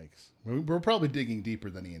 Yikes. We're probably digging deeper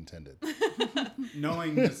than he intended.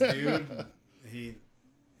 Knowing this dude, he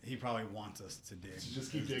probably wants us to dig.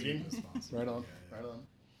 Just keep as deep digging? as possible. Right on. Yeah, yeah. Right on.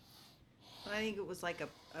 I think it was like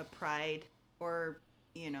a pride, or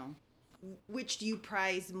which do you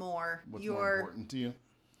prize more? What's more your important to you?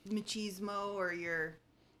 machismo or your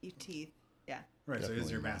teeth? Yeah. Right, so Definitely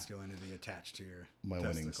is your not. masculinity attached to your My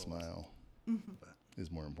winning testicles? smile But is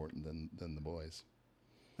more important than the boys.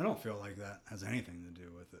 I don't feel like that has anything to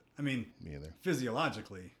do with it. I mean, Me either.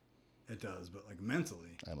 physiologically, it does, but like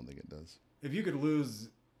mentally, I don't think it does. if you could lose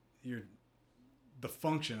your the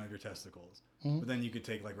function of your testicles. But then you could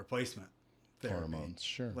take like replacement therapy. Hormones,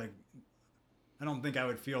 sure. Like, I don't think I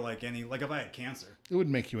would feel like like if I had cancer It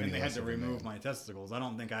wouldn't make you any and they had less to of a remove man. my testicles, I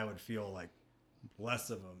don't think I would feel like less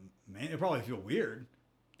of a man. It'd probably feel weird.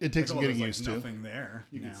 It takes Like, some oh, getting there's, used like, to. nothing there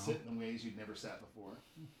now. in ways you'd never sat before.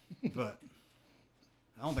 But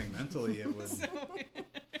I don't think mentally it would.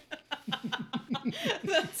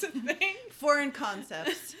 That's a thing. Foreign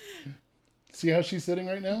concepts. See how she's sitting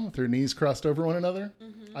right now with her knees crossed over one another?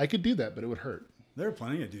 I could do that, but it would hurt. There are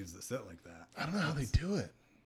plenty of dudes that sit like that. I don't know how they do it.